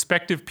about a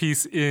perspective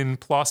piece in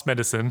PLOS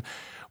Medicine,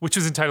 which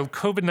is entitled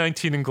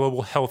COVID-19 and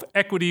Global Health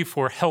Equity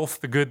for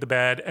Health, the Good, the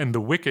Bad, and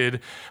the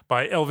Wicked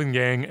by Elvin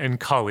Yang and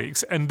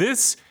colleagues. And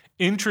this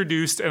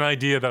introduced an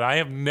idea that I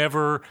have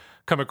never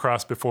come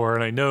across before,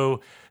 and I know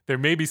there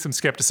may be some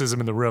skepticism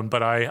in the room,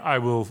 but I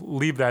will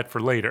leave that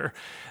for later.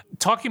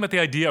 Talking about the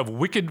idea of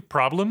wicked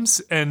problems,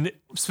 and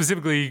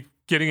specifically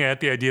getting at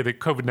the idea that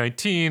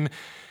COVID-19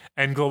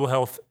 and global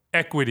health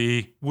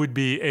equity would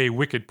be a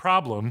wicked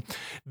problem.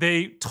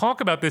 They talk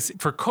about this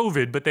for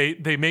COVID, but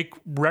they make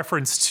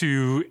reference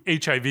to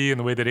HIV and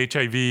the way that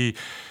HIV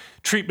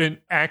treatment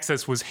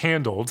access was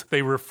handled.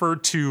 They refer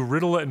to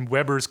Riddle and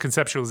Weber's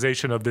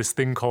conceptualization of this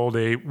thing called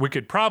a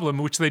wicked problem,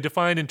 which they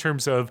define in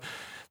terms of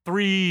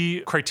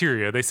 3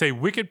 criteria. They say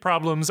wicked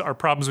problems are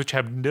problems which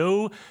have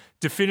no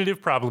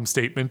definitive problem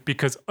statement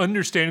because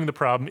understanding the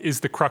problem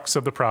is the crux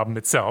of the problem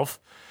itself.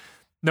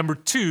 Number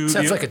 2...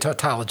 Sounds like a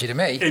tautology to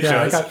me.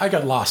 I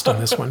got lost on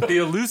this one. The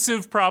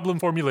elusive problem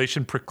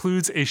formulation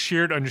precludes a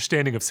shared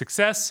understanding of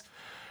success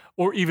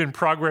or even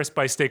progress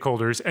by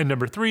stakeholders. And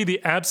number 3,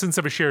 the absence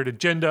of a shared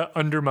agenda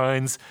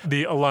undermines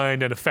the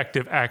aligned and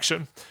effective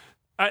action.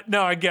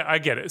 No, I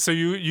get it. So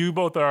you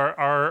both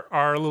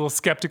are a little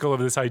skeptical of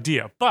this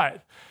idea.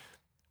 But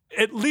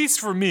at least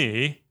for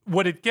me,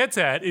 what it gets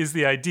at is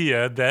the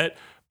idea that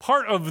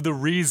part of the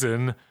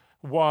reason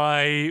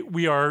why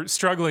we are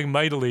struggling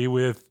mightily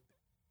with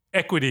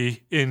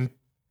equity in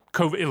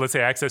COVID, let's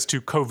say access to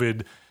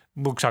COVID,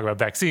 we'll talk about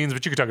vaccines,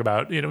 but you could talk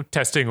about,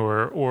 testing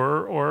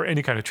or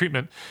any kind of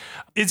treatment,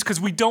 is because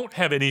we don't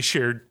have any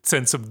shared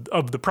sense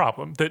of the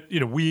problem. That,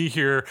 we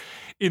here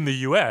in the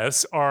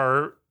US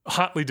are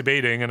hotly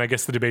debating, and I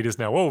guess the debate is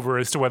now over,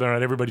 as to whether or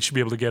not everybody should be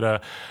able to get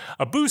a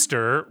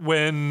booster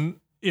when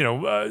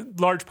a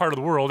large part of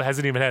the world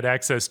hasn't even had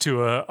access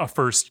to a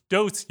first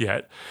dose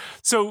yet.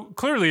 So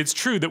clearly it's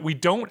true that we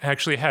don't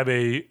actually have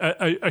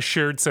a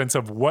shared sense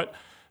of what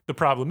the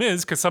problem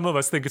is, because some of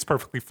us think it's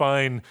perfectly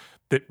fine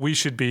that we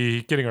should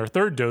be getting our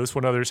third dose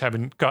when others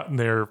haven't gotten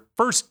their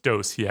first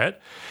dose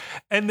yet.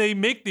 And they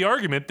make the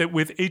argument that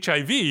with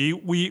HIV,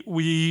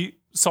 we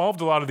solved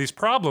a lot of these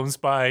problems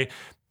by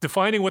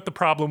defining what the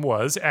problem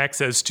was,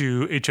 access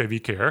to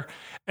HIV care,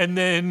 and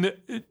then,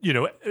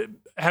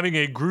 having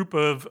a group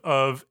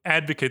of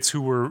advocates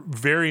who were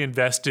very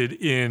invested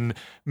in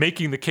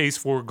making the case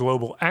for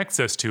global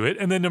access to it.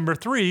 And then number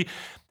 3,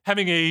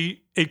 having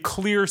a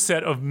clear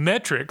set of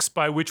metrics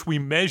by which we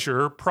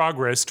measure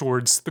progress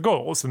towards the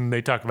goals. And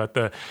they talk about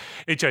the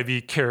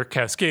HIV care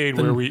cascade,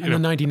 where we... And the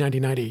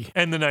 90-90-90.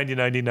 And the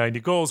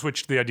 90-90-90 goals,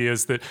 which the idea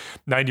is that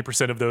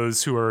 90% of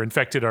those who are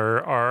infected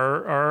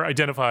are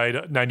identified,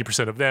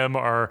 90% of them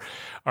are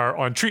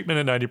on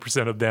treatment, and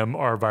 90% of them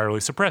are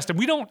virally suppressed. And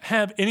we don't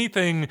have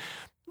anything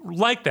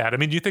like that. I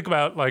mean, you think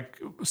about like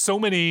so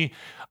many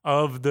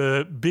of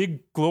the big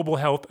global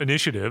health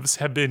initiatives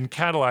have been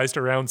catalyzed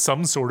around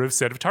some sort of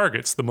set of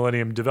targets, the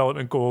Millennium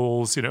Development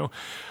Goals,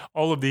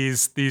 all of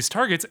these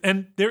targets.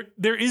 And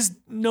there is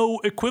no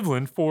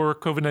equivalent for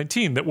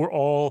COVID-19 that we're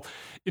all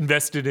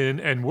invested in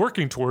and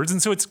working towards.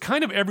 And so it's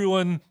kind of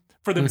everyone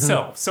for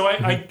themselves. So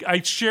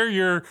I share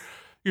your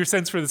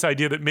sense for this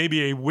idea that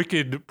maybe a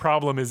wicked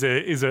problem is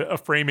a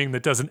framing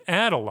that doesn't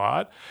add a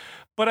lot.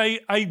 But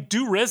I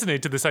do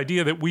resonate to this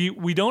idea that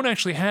we don't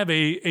actually have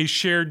a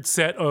shared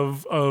set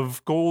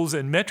of goals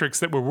and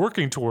metrics that we're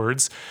working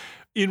towards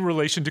in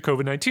relation to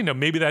COVID-19. Now,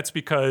 maybe that's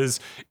because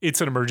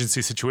it's an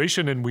emergency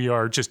situation and we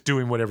are just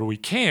doing whatever we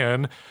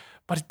can,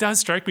 but it does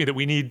strike me that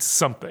we need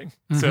something.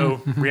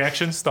 So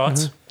reactions,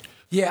 thoughts?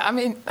 Yeah, I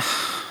mean,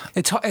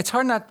 it's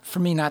hard for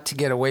me not to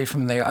get away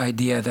from the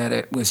idea that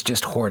it was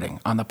just hoarding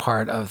on the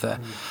part of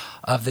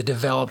the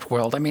developed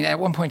world. I mean, at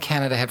one point,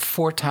 Canada had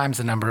 4 times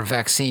the number of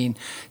vaccine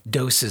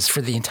doses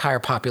for the entire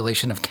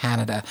population of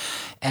Canada.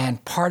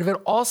 And part of it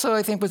also,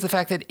 I think, was the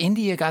fact that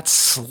India got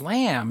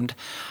slammed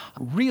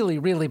really,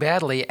 really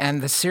badly.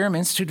 And the Serum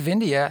Institute of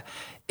India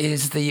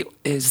is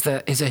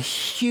a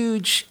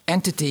huge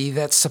entity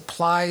that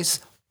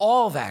supplies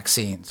all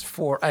vaccines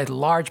for a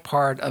large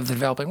part of the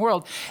developing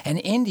world, and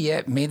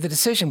India made the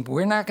decision: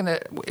 we're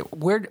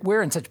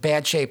in such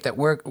bad shape that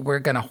we're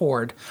going to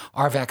hoard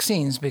our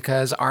vaccines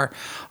because our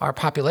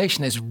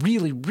population is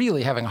really,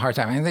 really having a hard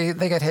time. I mean,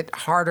 they got hit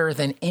harder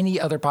than any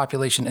other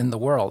population in the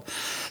world.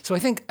 So I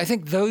think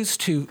those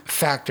two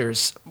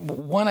factors.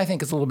 One, I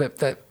think, is a little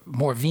bit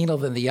more venal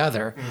than the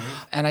other,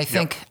 and I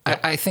think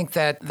I think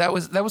that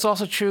was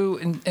also true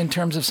in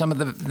terms of some of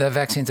the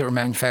vaccines that were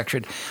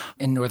manufactured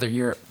in Northern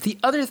Europe. The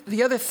other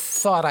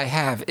thought I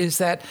have is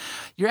that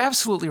you're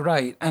absolutely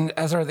right, and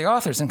as are the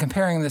authors, in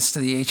comparing this to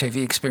the HIV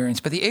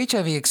experience. But the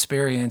HIV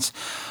experience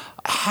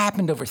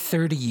happened over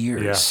 30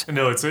 years. Yeah,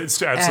 no, it's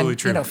absolutely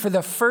true. For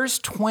the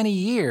first 20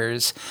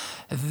 years,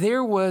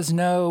 there was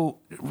no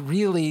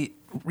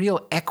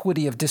real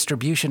equity of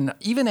distribution,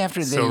 even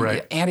after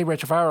the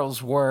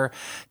antiretrovirals were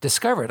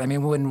discovered. I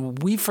mean, when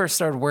we first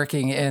started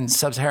working in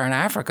sub-Saharan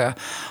Africa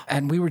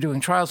and we were doing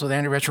trials with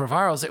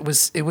antiretrovirals,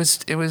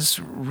 it was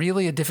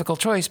really a difficult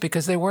choice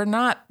because they were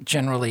not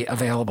generally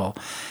available.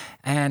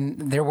 And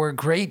there were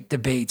great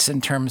debates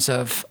in terms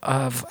of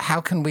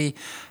how can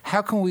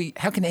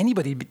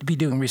anybody be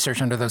doing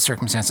research under those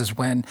circumstances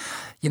when,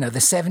 the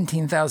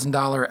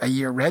 $17,000 a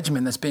year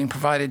regimen that's being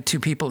provided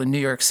to people in New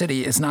York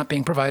City is not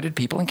being provided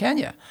to people in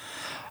Kenya.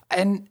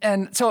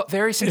 And so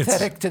very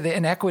sympathetic to the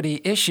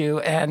inequity issue.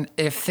 And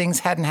if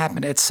things hadn't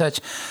happened at such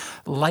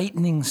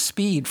lightning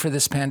speed for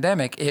this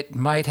pandemic, it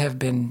might have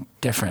been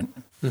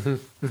different. The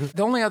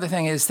only other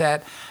thing is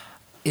that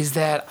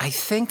I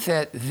think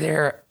that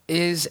there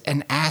is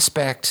an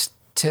aspect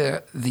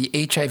to the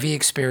HIV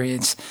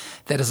experience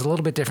that is a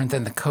little bit different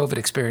than the COVID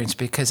experience,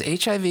 because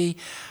HIV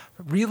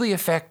really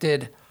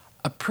affected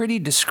a pretty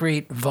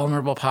discrete,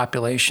 vulnerable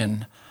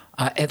population,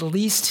 at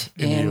least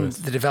in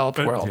the developed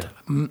world,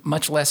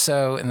 much less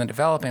so in the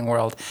developing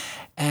world.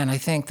 And I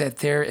think that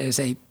there is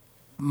a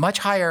much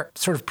higher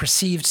sort of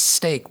perceived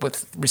stake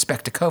with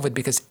respect to COVID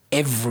because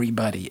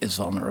everybody is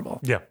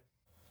vulnerable. Yeah.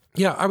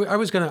 Yeah, I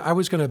was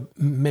gonna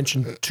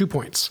mention 2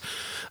 points.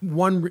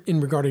 One in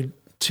regard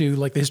to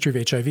like the history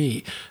of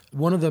HIV.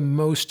 One of the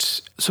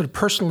most sort of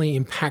personally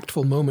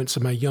impactful moments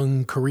of my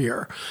young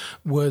career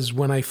was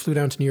when I flew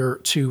down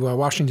to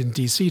Washington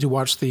D.C. to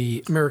watch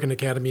the American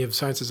Academy of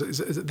Sciences,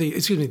 the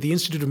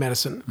Institute of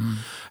Medicine,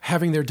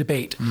 having their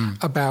debate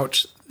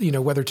about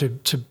whether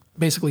to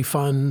basically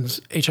fund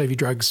HIV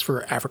drugs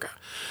for Africa.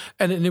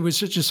 And it was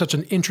just such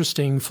an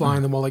interesting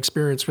fly-on-the-wall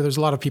experience where there's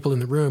a lot of people in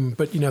the room,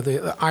 but,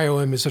 the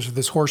IOM is sort of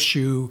this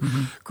horseshoe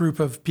group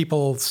of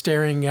people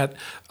staring at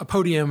a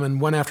podium, and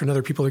one after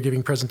another people are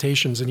giving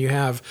presentations, and you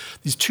have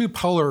these two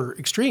polar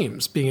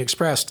extremes being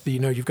expressed.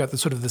 You've got the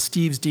sort of the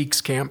Steve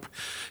Deeks camp.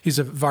 He's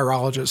a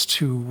virologist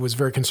who was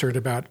very concerned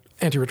about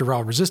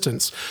antiretroviral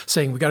resistance,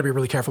 saying we got to be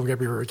really careful. We got to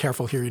be really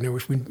careful here.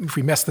 If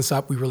we mess this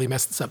up, we really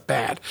mess this up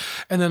bad.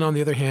 And then on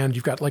the other hand,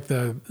 you've got like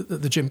the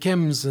Jim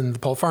Kims and the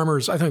Paul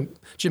Farmers. I think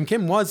Jim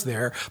Kim was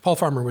there. Paul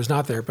Farmer was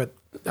not there, but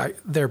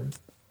they're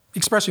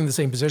expressing the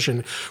same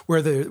position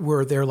where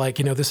they're like,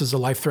 this is a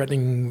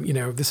life-threatening,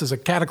 this is a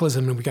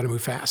cataclysm and we got to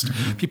move fast.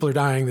 People are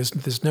dying.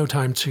 There's no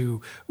time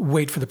to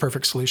wait for the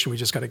perfect solution. We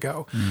just got to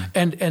go.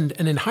 And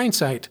in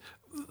hindsight,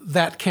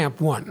 that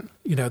camp won.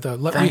 We have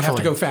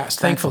to go fast.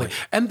 Thankfully,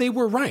 and they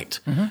were right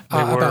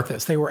about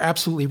this. They were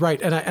absolutely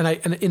right.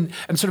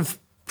 And sort of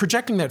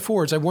projecting that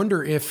forwards, I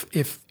wonder if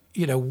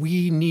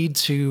we need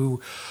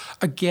to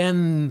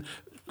again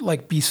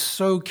like be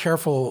so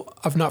careful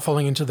of not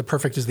falling into the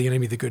perfect is the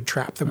enemy of the good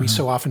trap that we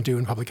so often do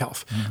in public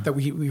health. That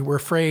we were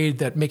afraid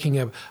that making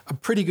a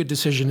pretty good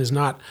decision is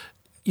not,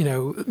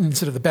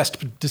 instead of the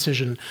best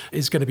decision,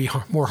 is going to be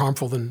more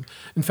harmful than,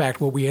 in fact,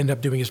 what we end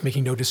up doing is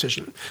making no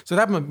decision. So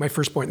that's my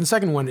first point. And the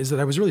second one is that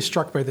I was really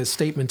struck by this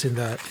statement in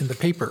the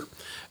paper,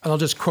 and I'll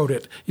just quote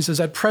it. He says,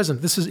 at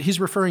present, he's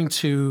referring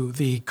to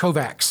the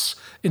COVAX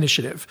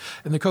initiative.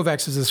 And the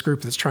COVAX is this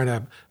group that's trying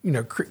to,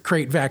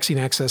 create vaccine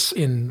access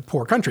in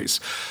poor countries.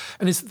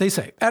 And they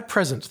say, at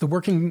present, the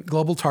working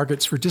global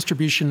targets for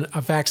distribution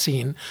of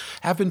vaccine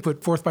have been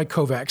put forth by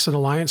COVAX, an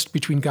alliance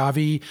between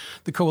Gavi,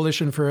 the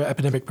Coalition for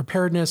Epidemic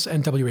Preparedness,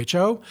 and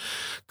WHO.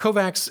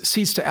 COVAX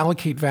seeks to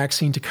allocate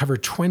vaccine to cover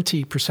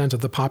 20%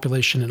 of the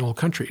population in all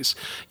countries.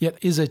 Yet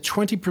is a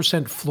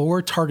 20%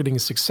 floor targeting a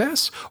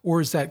success,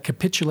 or is that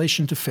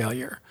capitulation to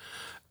failure?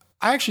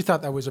 I actually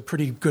thought that was a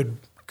pretty good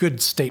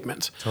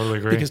statement. Totally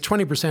agree. Because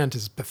 20%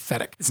 is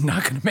pathetic. It's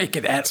not going to make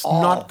it at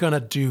all. It's not going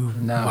to do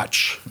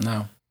much.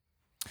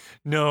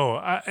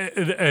 No,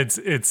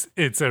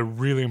 it's a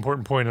really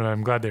important point, and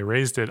I'm glad they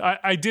raised it.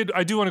 I do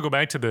want to go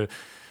back to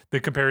the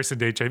comparison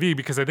to HIV,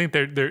 because I think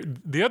they're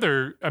the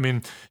other. I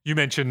mean, you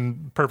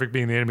mentioned perfect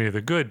being the enemy of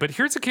the good, but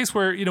here's a case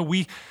where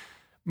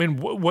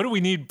what do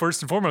we need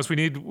first and foremost? We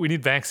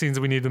need vaccines,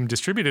 and we need them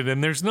distributed,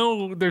 and there's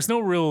no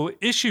real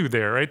issue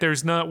there, right?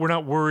 We're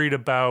not worried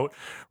about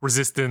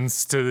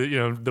resistance to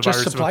the just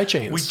virus. Supply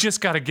chains. We just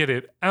got to get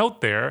it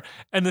out there.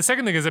 And the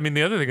second thing is,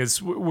 the other thing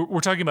is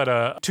we're talking about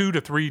a 2 to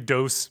 3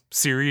 dose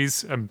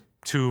series.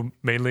 2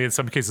 mainly, in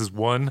some cases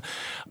 1.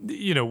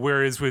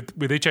 Whereas with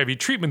HIV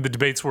treatment, the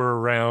debates were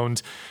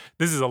around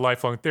this is a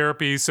lifelong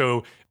therapy,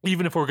 so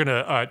even if we're going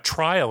to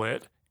trial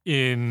it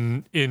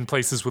in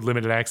places with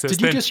limited access.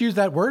 Did you just use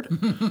that word?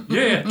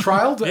 Yeah.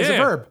 Trialed as a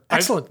verb.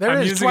 Excellent.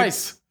 There it is,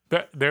 twice.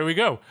 There we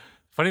go.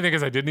 Funny thing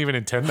is, I didn't even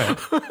intend that.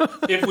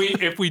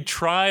 If we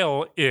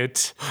trial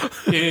it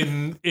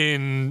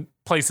in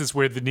places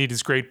where the need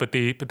is great, but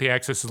the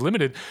access is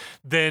limited,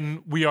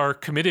 then we are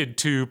committed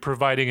to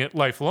providing it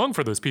lifelong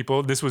for those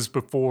people. This was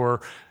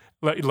before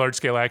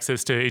large-scale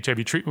access to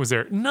HIV treatment was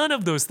there. None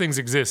of those things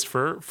exist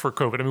for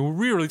COVID. We're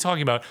really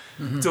talking about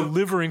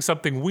delivering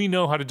something we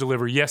know how to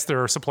deliver. Yes,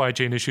 there are supply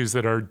chain issues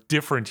that are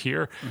different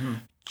here.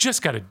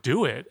 Just got to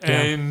do it.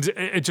 Yeah. And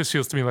it just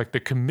feels to me like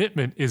the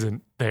commitment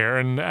isn't there.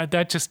 And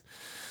that just,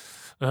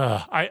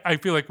 I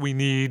feel like we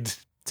need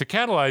to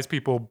catalyze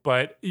people,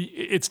 but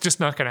it's just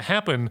not going to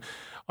happen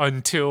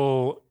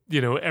until,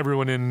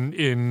 everyone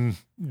in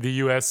the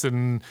U.S.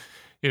 and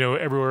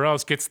everywhere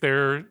else gets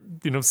their,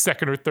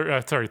 second or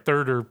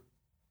third or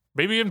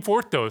maybe even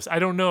fourth dose. I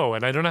don't know.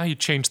 And I don't know how you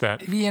change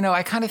that.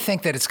 I kind of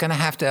think that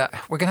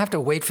we're going to have to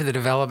wait for the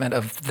development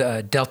of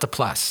the Delta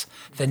Plus,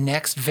 the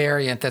next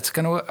variant that's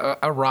going to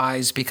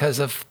arise because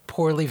of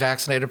poorly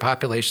vaccinated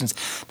populations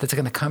that's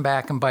going to come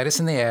back and bite us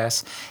in the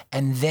ass.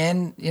 And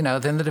then,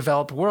 then the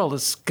developed world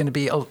is going to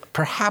be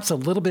perhaps a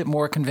little bit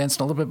more convinced,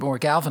 a little bit more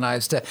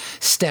galvanized to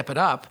step it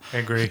up. I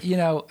agree.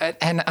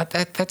 And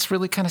that's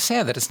really kind of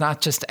sad that it's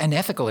not just an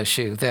ethical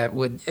issue that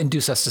would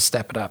induce us to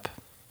step it up.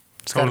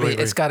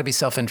 It's got to be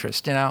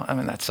self-interest,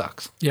 that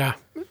sucks. Yeah.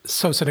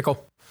 So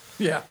cynical.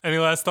 Yeah. Any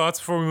last thoughts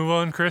before we move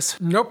on, Chris?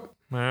 Nope.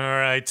 All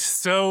right.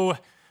 So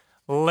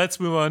let's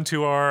move on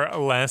to our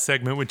last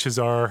segment, which is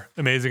our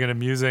amazing and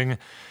amusing.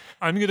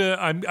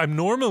 I'm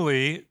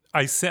normally,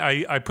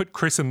 I put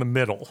Chris in the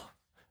middle,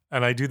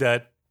 and I do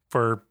that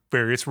for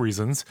various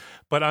reasons,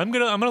 but I'm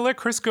gonna let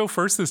Chris go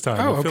first this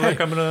time. Oh, okay. I feel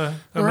like I'm gonna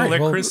let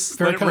Chris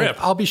let it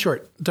rip. I'll be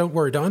short. Don't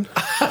worry, Don.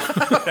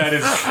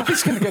 I'm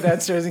just gonna go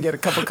downstairs and get a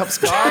couple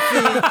cups of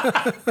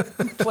coffee,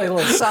 play a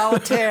little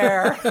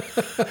solitaire,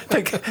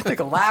 take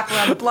a lap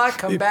around the block,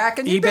 come back,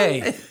 and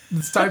eBay.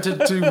 It's time to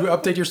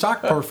update your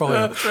stock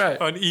portfolio. That's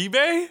right. On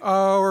eBay?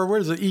 Or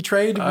what is it?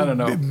 E-Trade? I don't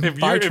know. If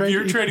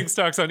you're trading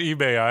stocks on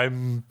eBay,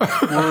 I'm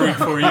worried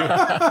for you.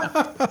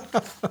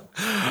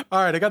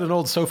 All right, I got an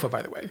old sofa,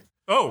 by the way.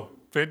 Oh,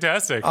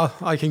 fantastic.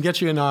 I can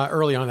get you in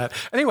early on that.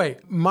 Anyway,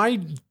 my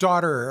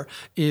daughter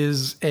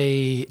is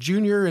a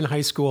junior in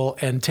high school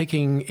and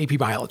taking AP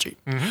Biology.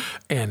 Mm-hmm.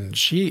 And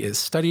she is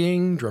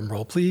studying, drum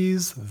roll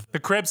please, the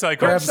Krebs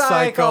cycle. Krebs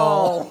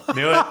cycle.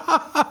 Knew it.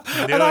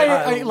 And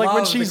I like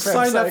when she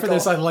signed up for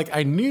this, I'm like,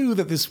 I knew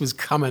that this was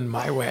coming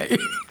my way.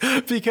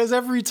 Because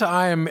every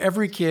time,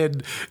 every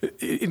kid,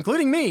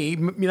 including me,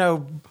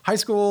 high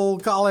school,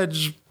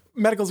 college,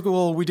 medical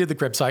school, we did the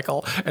Krebs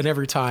cycle, and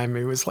every time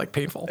it was like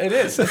painful. It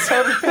is. It's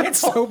so painful. It's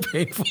so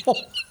painful.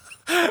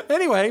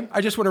 Anyway, I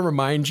just want to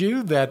remind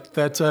you that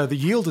the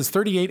yield is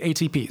 38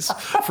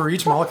 ATPs for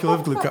each molecule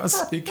of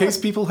glucose, in case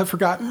people have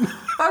forgotten.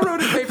 I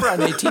wrote a paper on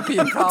ATP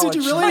in college.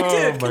 Did you really? I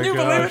did. Oh, Can you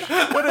believe it?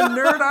 What a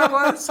nerd I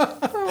was.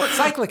 What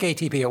cyclic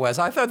ATP it was.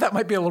 I thought that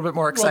might be a little bit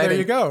more exciting. Well, there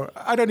you go.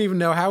 I don't even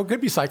know how it could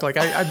be cyclic.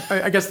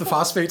 I guess the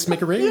phosphates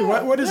make a ring.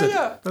 Yeah, what is it?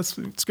 Yeah.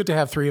 It's good to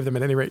have 3 of them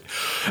at any rate.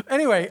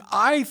 Anyway,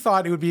 I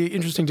thought it would be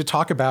interesting to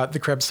talk about the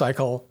Krebs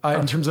cycle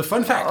in terms of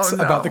fun facts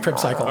about the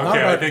Krebs cycle. Okay, not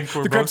about I think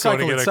we're the both Krebs going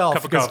to cycle get itself. a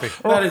cup of coffee.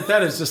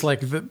 That is just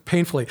like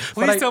painfully.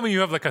 Please tell me you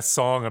have like a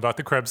song about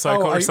the Krebs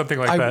cycle or something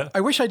like that.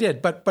 I wish I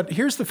did, but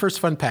here's the first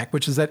fun fact,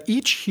 which is that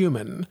each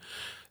human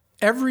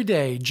every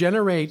day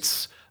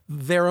generates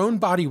their own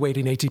body weight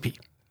in ATP.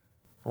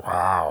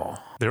 Wow.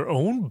 Their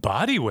own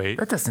body weight?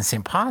 That doesn't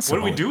seem possible.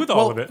 What do we do with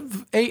all of it?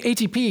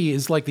 ATP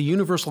is like the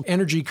universal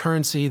energy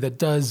currency that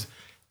does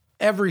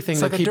everything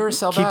that like a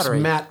Duracell keeps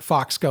battery. Matt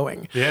Fox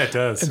going. Yeah, it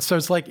does. And so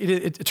it's like,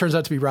 it turns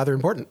out to be rather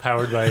important.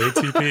 Powered by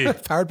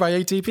ATP. Powered by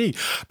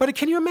ATP. But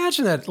can you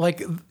imagine that?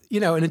 Like,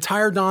 an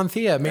entire Don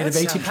Thea made of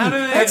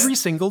ATP every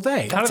single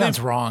day. That sounds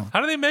wrong.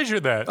 How do they measure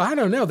that? I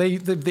don't know. The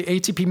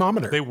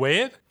ATP-mometer. They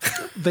weigh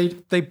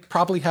it? They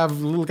probably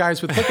have little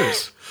guys with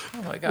clickers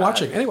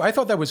watching. Anyway, I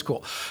thought that was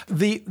cool.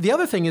 The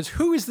other thing is,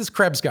 who is this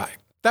Krebs guy?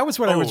 That was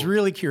what I was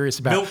really curious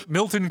about.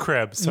 Milton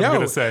Krebs, I'm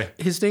going to say.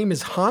 His name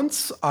is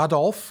Hans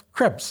Adolf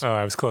Krebs. Oh,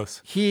 I was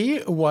close.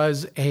 He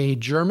was a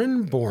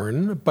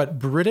German-born but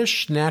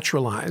British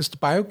naturalized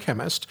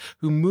biochemist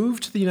who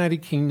moved to the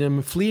United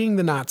Kingdom fleeing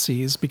the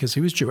Nazis because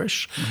he was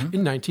Jewish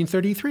in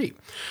 1933.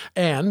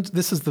 And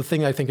this is the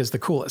thing I think is the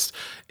coolest.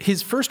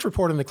 His first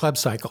report on the Krebs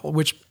cycle,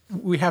 which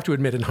we have to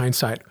admit in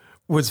hindsight,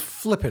 was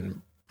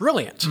flippin'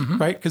 brilliant,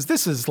 right? Because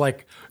this is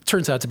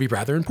turns out to be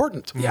rather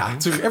important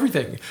to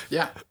everything.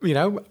 Yeah.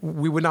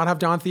 We would not have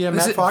Don Thea,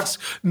 Matt Fox,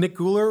 Nick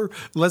Guler,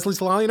 Leslie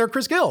Solalian, or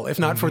Chris Gill if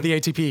not for the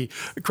ATP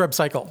Krebs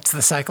cycle. It's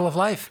the cycle of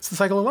life. It's the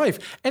cycle of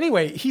life.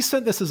 Anyway, he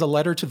sent this as a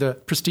letter to the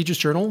prestigious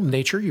journal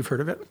Nature. You've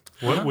heard of it.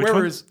 Which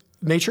one?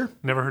 Nature.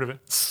 Never heard of it.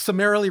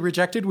 Summarily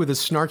rejected with his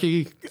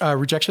snarky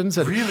rejections.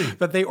 And really?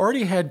 That they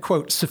already had,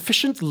 quote,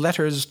 sufficient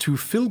letters to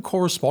fill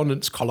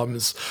correspondence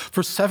columns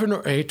for 7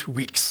 or 8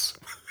 weeks.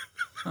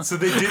 So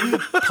they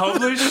didn't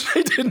publish?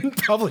 They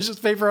didn't publish his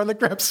paper on the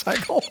Krebs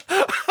cycle.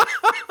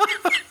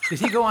 Did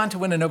he go on to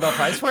win a Nobel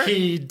Prize for it?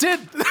 He did.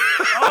 Which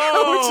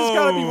has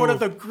got to be one of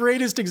the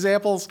greatest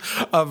examples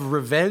of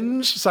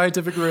revenge,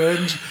 scientific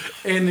revenge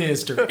in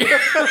history.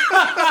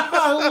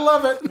 I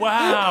love it.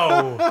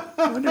 Wow.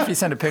 I wonder if he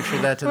sent a picture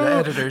of that to the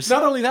editors.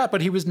 Not only that,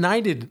 but he was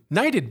knighted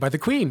by the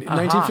Queen in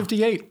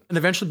 1958 and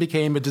eventually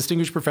became a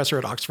distinguished professor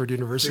at Oxford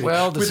University.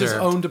 Well with his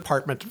deserved. own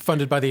department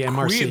funded by the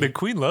MRC. The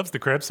Queen loves the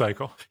Krebs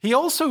cycle. He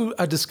also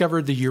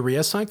discovered the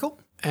urea cycle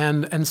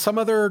and some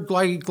other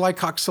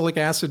glycoxylic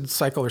acid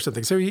cycle or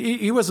something. So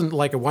he wasn't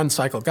like a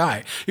one-cycle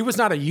guy. He was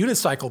not a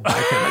unicycle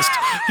biochemist.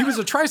 He was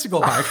a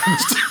tricycle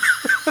biochemist.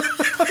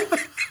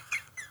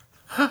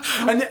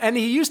 And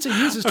he used to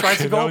use his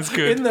tricycle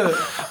in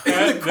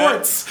the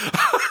courts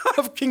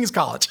of King's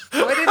College.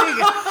 What did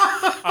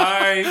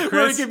he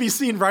Where he could be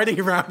seen riding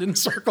around in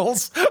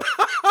circles.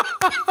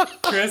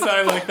 Chris,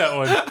 I like that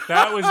one.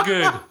 That was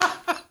good.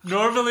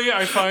 Normally,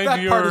 I find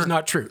that part is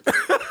not true.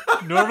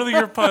 Normally,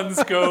 your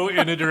puns go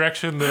in a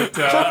direction that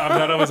I'm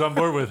not always on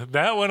board with.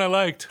 That one I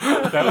liked.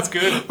 That was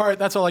good. All right,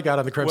 that's all I got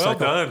on the Krebs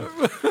cycle. Well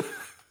done.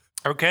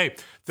 Okay.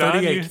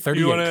 Don,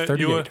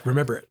 38.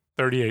 Remember it.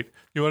 38.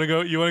 You want to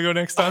go? You want to go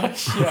next time?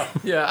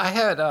 Yeah, I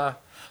had.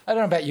 I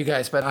don't know about you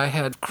guys, but I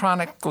had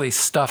chronically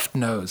stuffed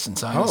nose and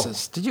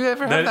sinuses. Did you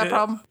ever have that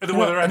problem?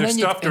 Whether they're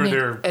stuffed or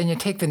they're... And you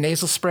take the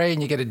nasal spray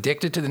and you get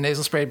addicted to the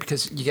nasal spray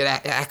because you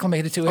get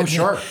acclimated to it. Oh,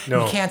 sure.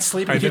 You can't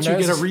sleep. You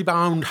get a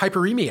rebound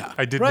hyperemia.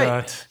 I did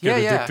not get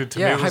addicted to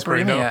nasal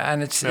spray.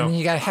 Hyperemia. And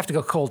you have to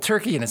go cold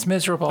turkey and it's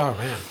miserable. Oh,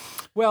 man.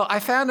 Well, I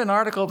found an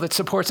article that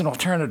supports an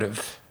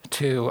alternative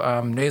to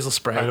nasal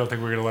spray. I don't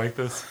think we're going to like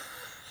this.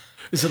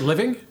 Is it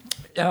living?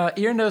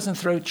 Ear, Nose, and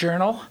Throat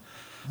Journal.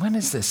 When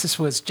is this? This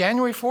was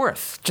January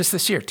 4th, just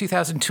this year,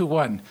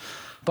 2002-1,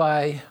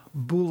 by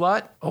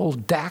Bulat,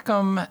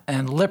 Oldacom,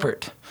 and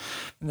Lippert.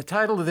 And the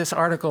title of this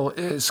article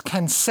is,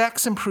 Can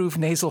Sex Improve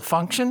Nasal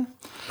Function?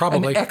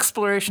 Probably. An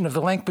exploration of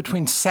the link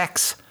between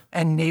sex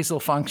and nasal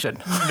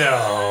function.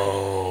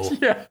 No.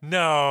 Yeah.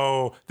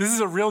 No. This is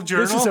a real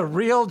journal? This is a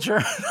real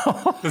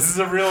journal. This is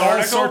a real article?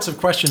 All sorts of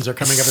questions are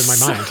coming up in my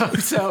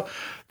mind. So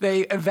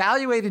they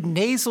evaluated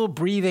nasal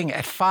breathing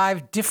at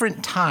 5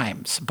 different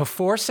times: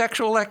 before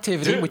sexual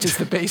activity, which is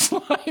the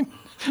baseline,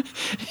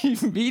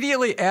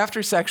 immediately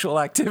after sexual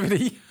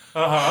activity,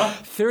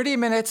 30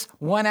 minutes,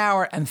 1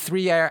 hour, and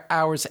 3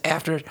 hours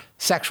after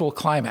sexual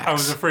climax. I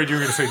was afraid you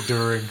were going to say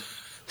during.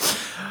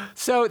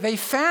 So they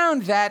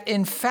found that,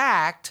 in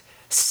fact,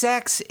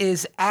 sex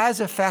is as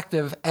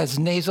effective as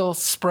nasal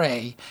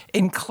spray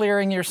in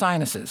clearing your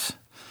sinuses.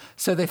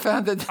 So they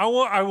found that... I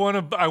want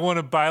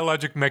a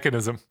biologic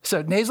mechanism.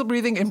 So nasal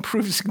breathing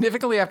improves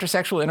significantly after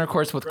sexual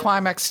intercourse with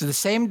climax to the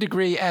same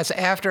degree as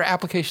after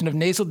application of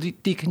nasal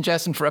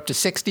decongestant for up to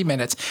 60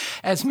 minutes,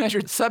 as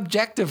measured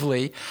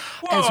subjectively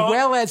as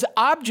well as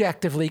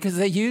objectively, because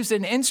they used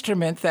an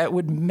instrument that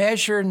would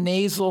measure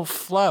nasal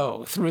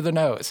flow through the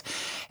nose.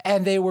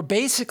 And they were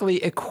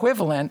basically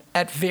equivalent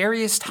at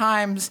various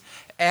times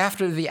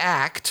after the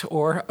act,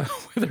 or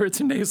whether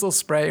it's a nasal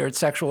spray or it's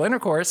sexual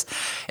intercourse,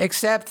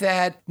 except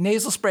that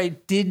nasal spray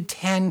did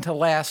tend to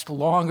last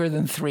longer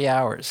than 3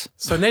 hours.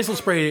 So nasal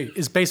spray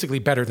is basically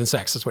better than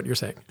sex, is what you're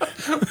saying. By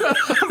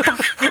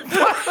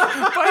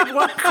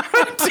what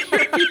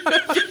criteria?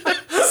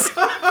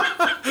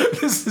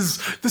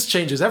 This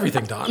changes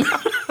everything, Don.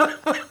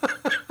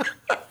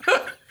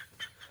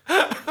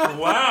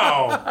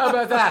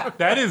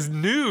 That is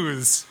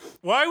news.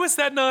 Why was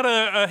that not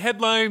a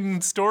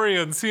headline story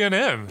on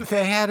CNN?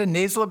 They had a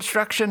nasal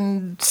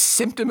obstruction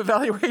symptom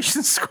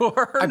evaluation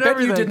score. I and bet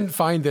everything. you didn't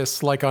find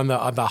this like on the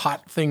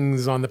hot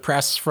things on the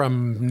press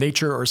from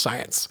Nature or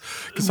Science,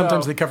 because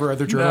sometimes they cover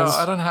other journals.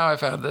 No, I don't know how I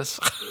found this.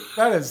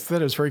 That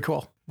is very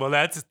cool. Well,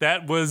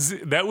 that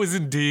was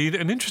indeed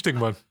an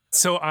interesting one.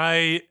 So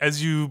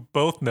as you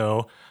both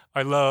know,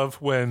 I love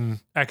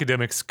when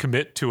academics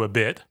commit to a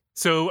bit.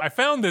 So I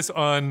found this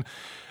on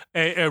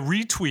a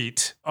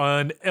retweet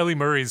on Ellie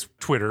Murray's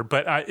Twitter,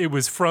 but it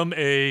was from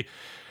a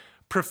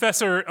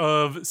professor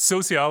of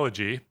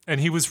sociology,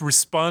 and he was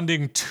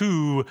responding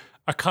to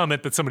a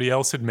comment that somebody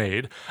else had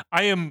made.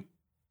 I am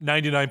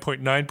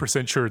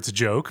 99.9% sure it's a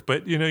joke,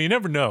 but you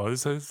never know.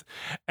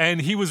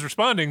 And he was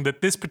responding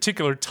that this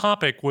particular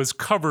topic was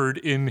covered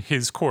in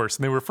his course,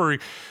 and they were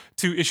referring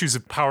to issues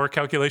of power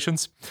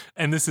calculations,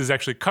 and this is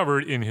actually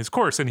covered in his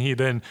course. And he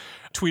then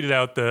tweeted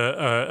out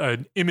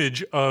an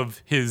image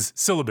of his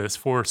syllabus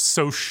for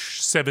Soc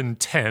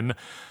 710,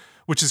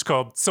 which is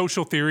called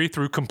Social Theory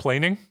Through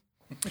Complaining.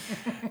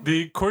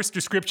 The course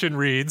description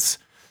reads,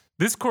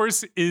 "This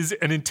course is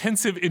an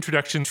intensive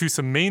introduction to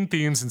some main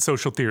themes in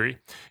social theory.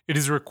 It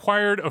is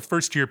required of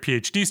first-year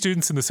PhD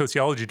students in the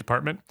sociology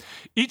department.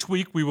 Each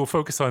week, we will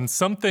focus on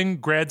something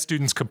grad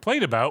students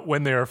complain about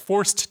when they are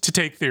forced to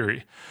take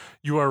theory.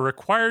 You are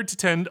required to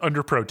attend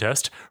under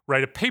protest,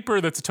 write a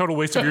paper that's a total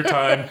waste of your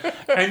time,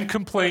 and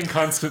complain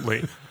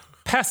constantly.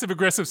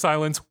 Passive-aggressive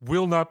silence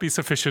will not be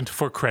sufficient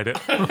for credit."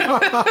 And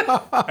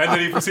then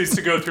he proceeds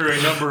to go through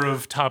a number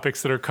of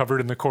topics that are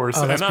covered in the course.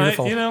 Oh, that's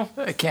beautiful.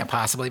 It can't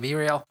possibly be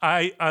real.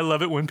 I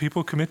love it when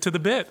people commit to the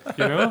bit,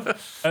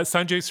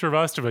 Sanjay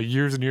Srivastava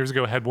years and years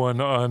ago had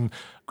one on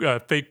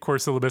fake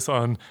course syllabus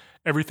on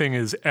everything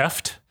is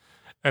effed.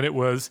 And it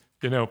was,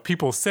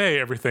 people say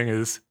everything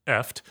is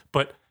effed,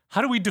 but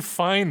how do we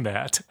define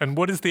that? And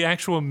what is the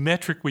actual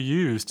metric we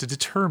use to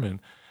determine?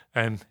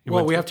 And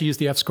We have to use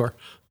the F score.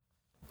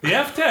 the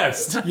F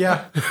test.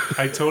 Yeah.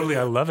 I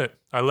love it.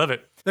 I love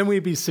it. Then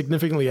we'd be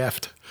significantly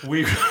effed.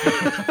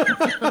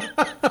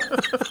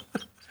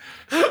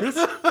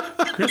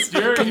 Chris,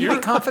 Can you be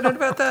confident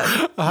about that?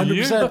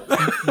 100%.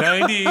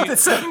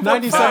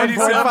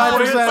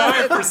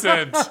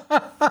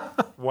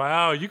 97.5%.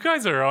 Wow, you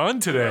guys are on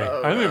today.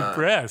 I'm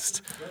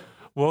impressed.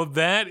 Well,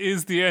 that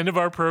is the end of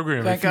our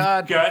program. Thank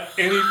God. If you've got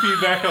any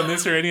feedback on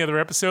this or any other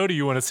episode, or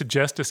you want to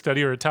suggest a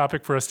study or a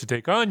topic for us to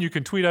take on, you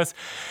can tweet us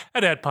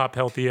at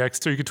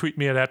 @PopHealthEX, or you can tweet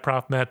me at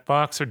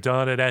 @ProfMattFox, or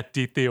Don at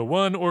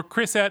 @DTheo1, or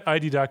Chris at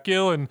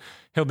id.gill, and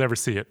he'll never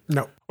see it.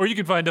 No. Or you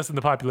can find us on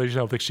the Population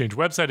Health Exchange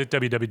website at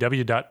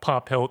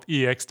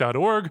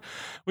www.pophealthex.org.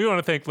 We want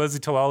to thank Leslie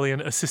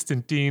Talalian,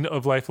 Assistant Dean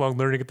of Lifelong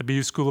Learning at the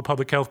BU School of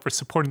Public Health, for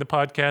supporting the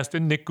podcast,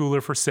 and Nick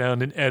Guler for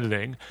sound and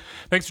editing.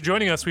 Thanks for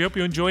joining us. We hope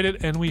you enjoyed it,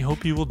 and we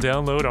hope you will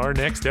download our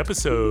next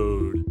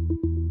episode.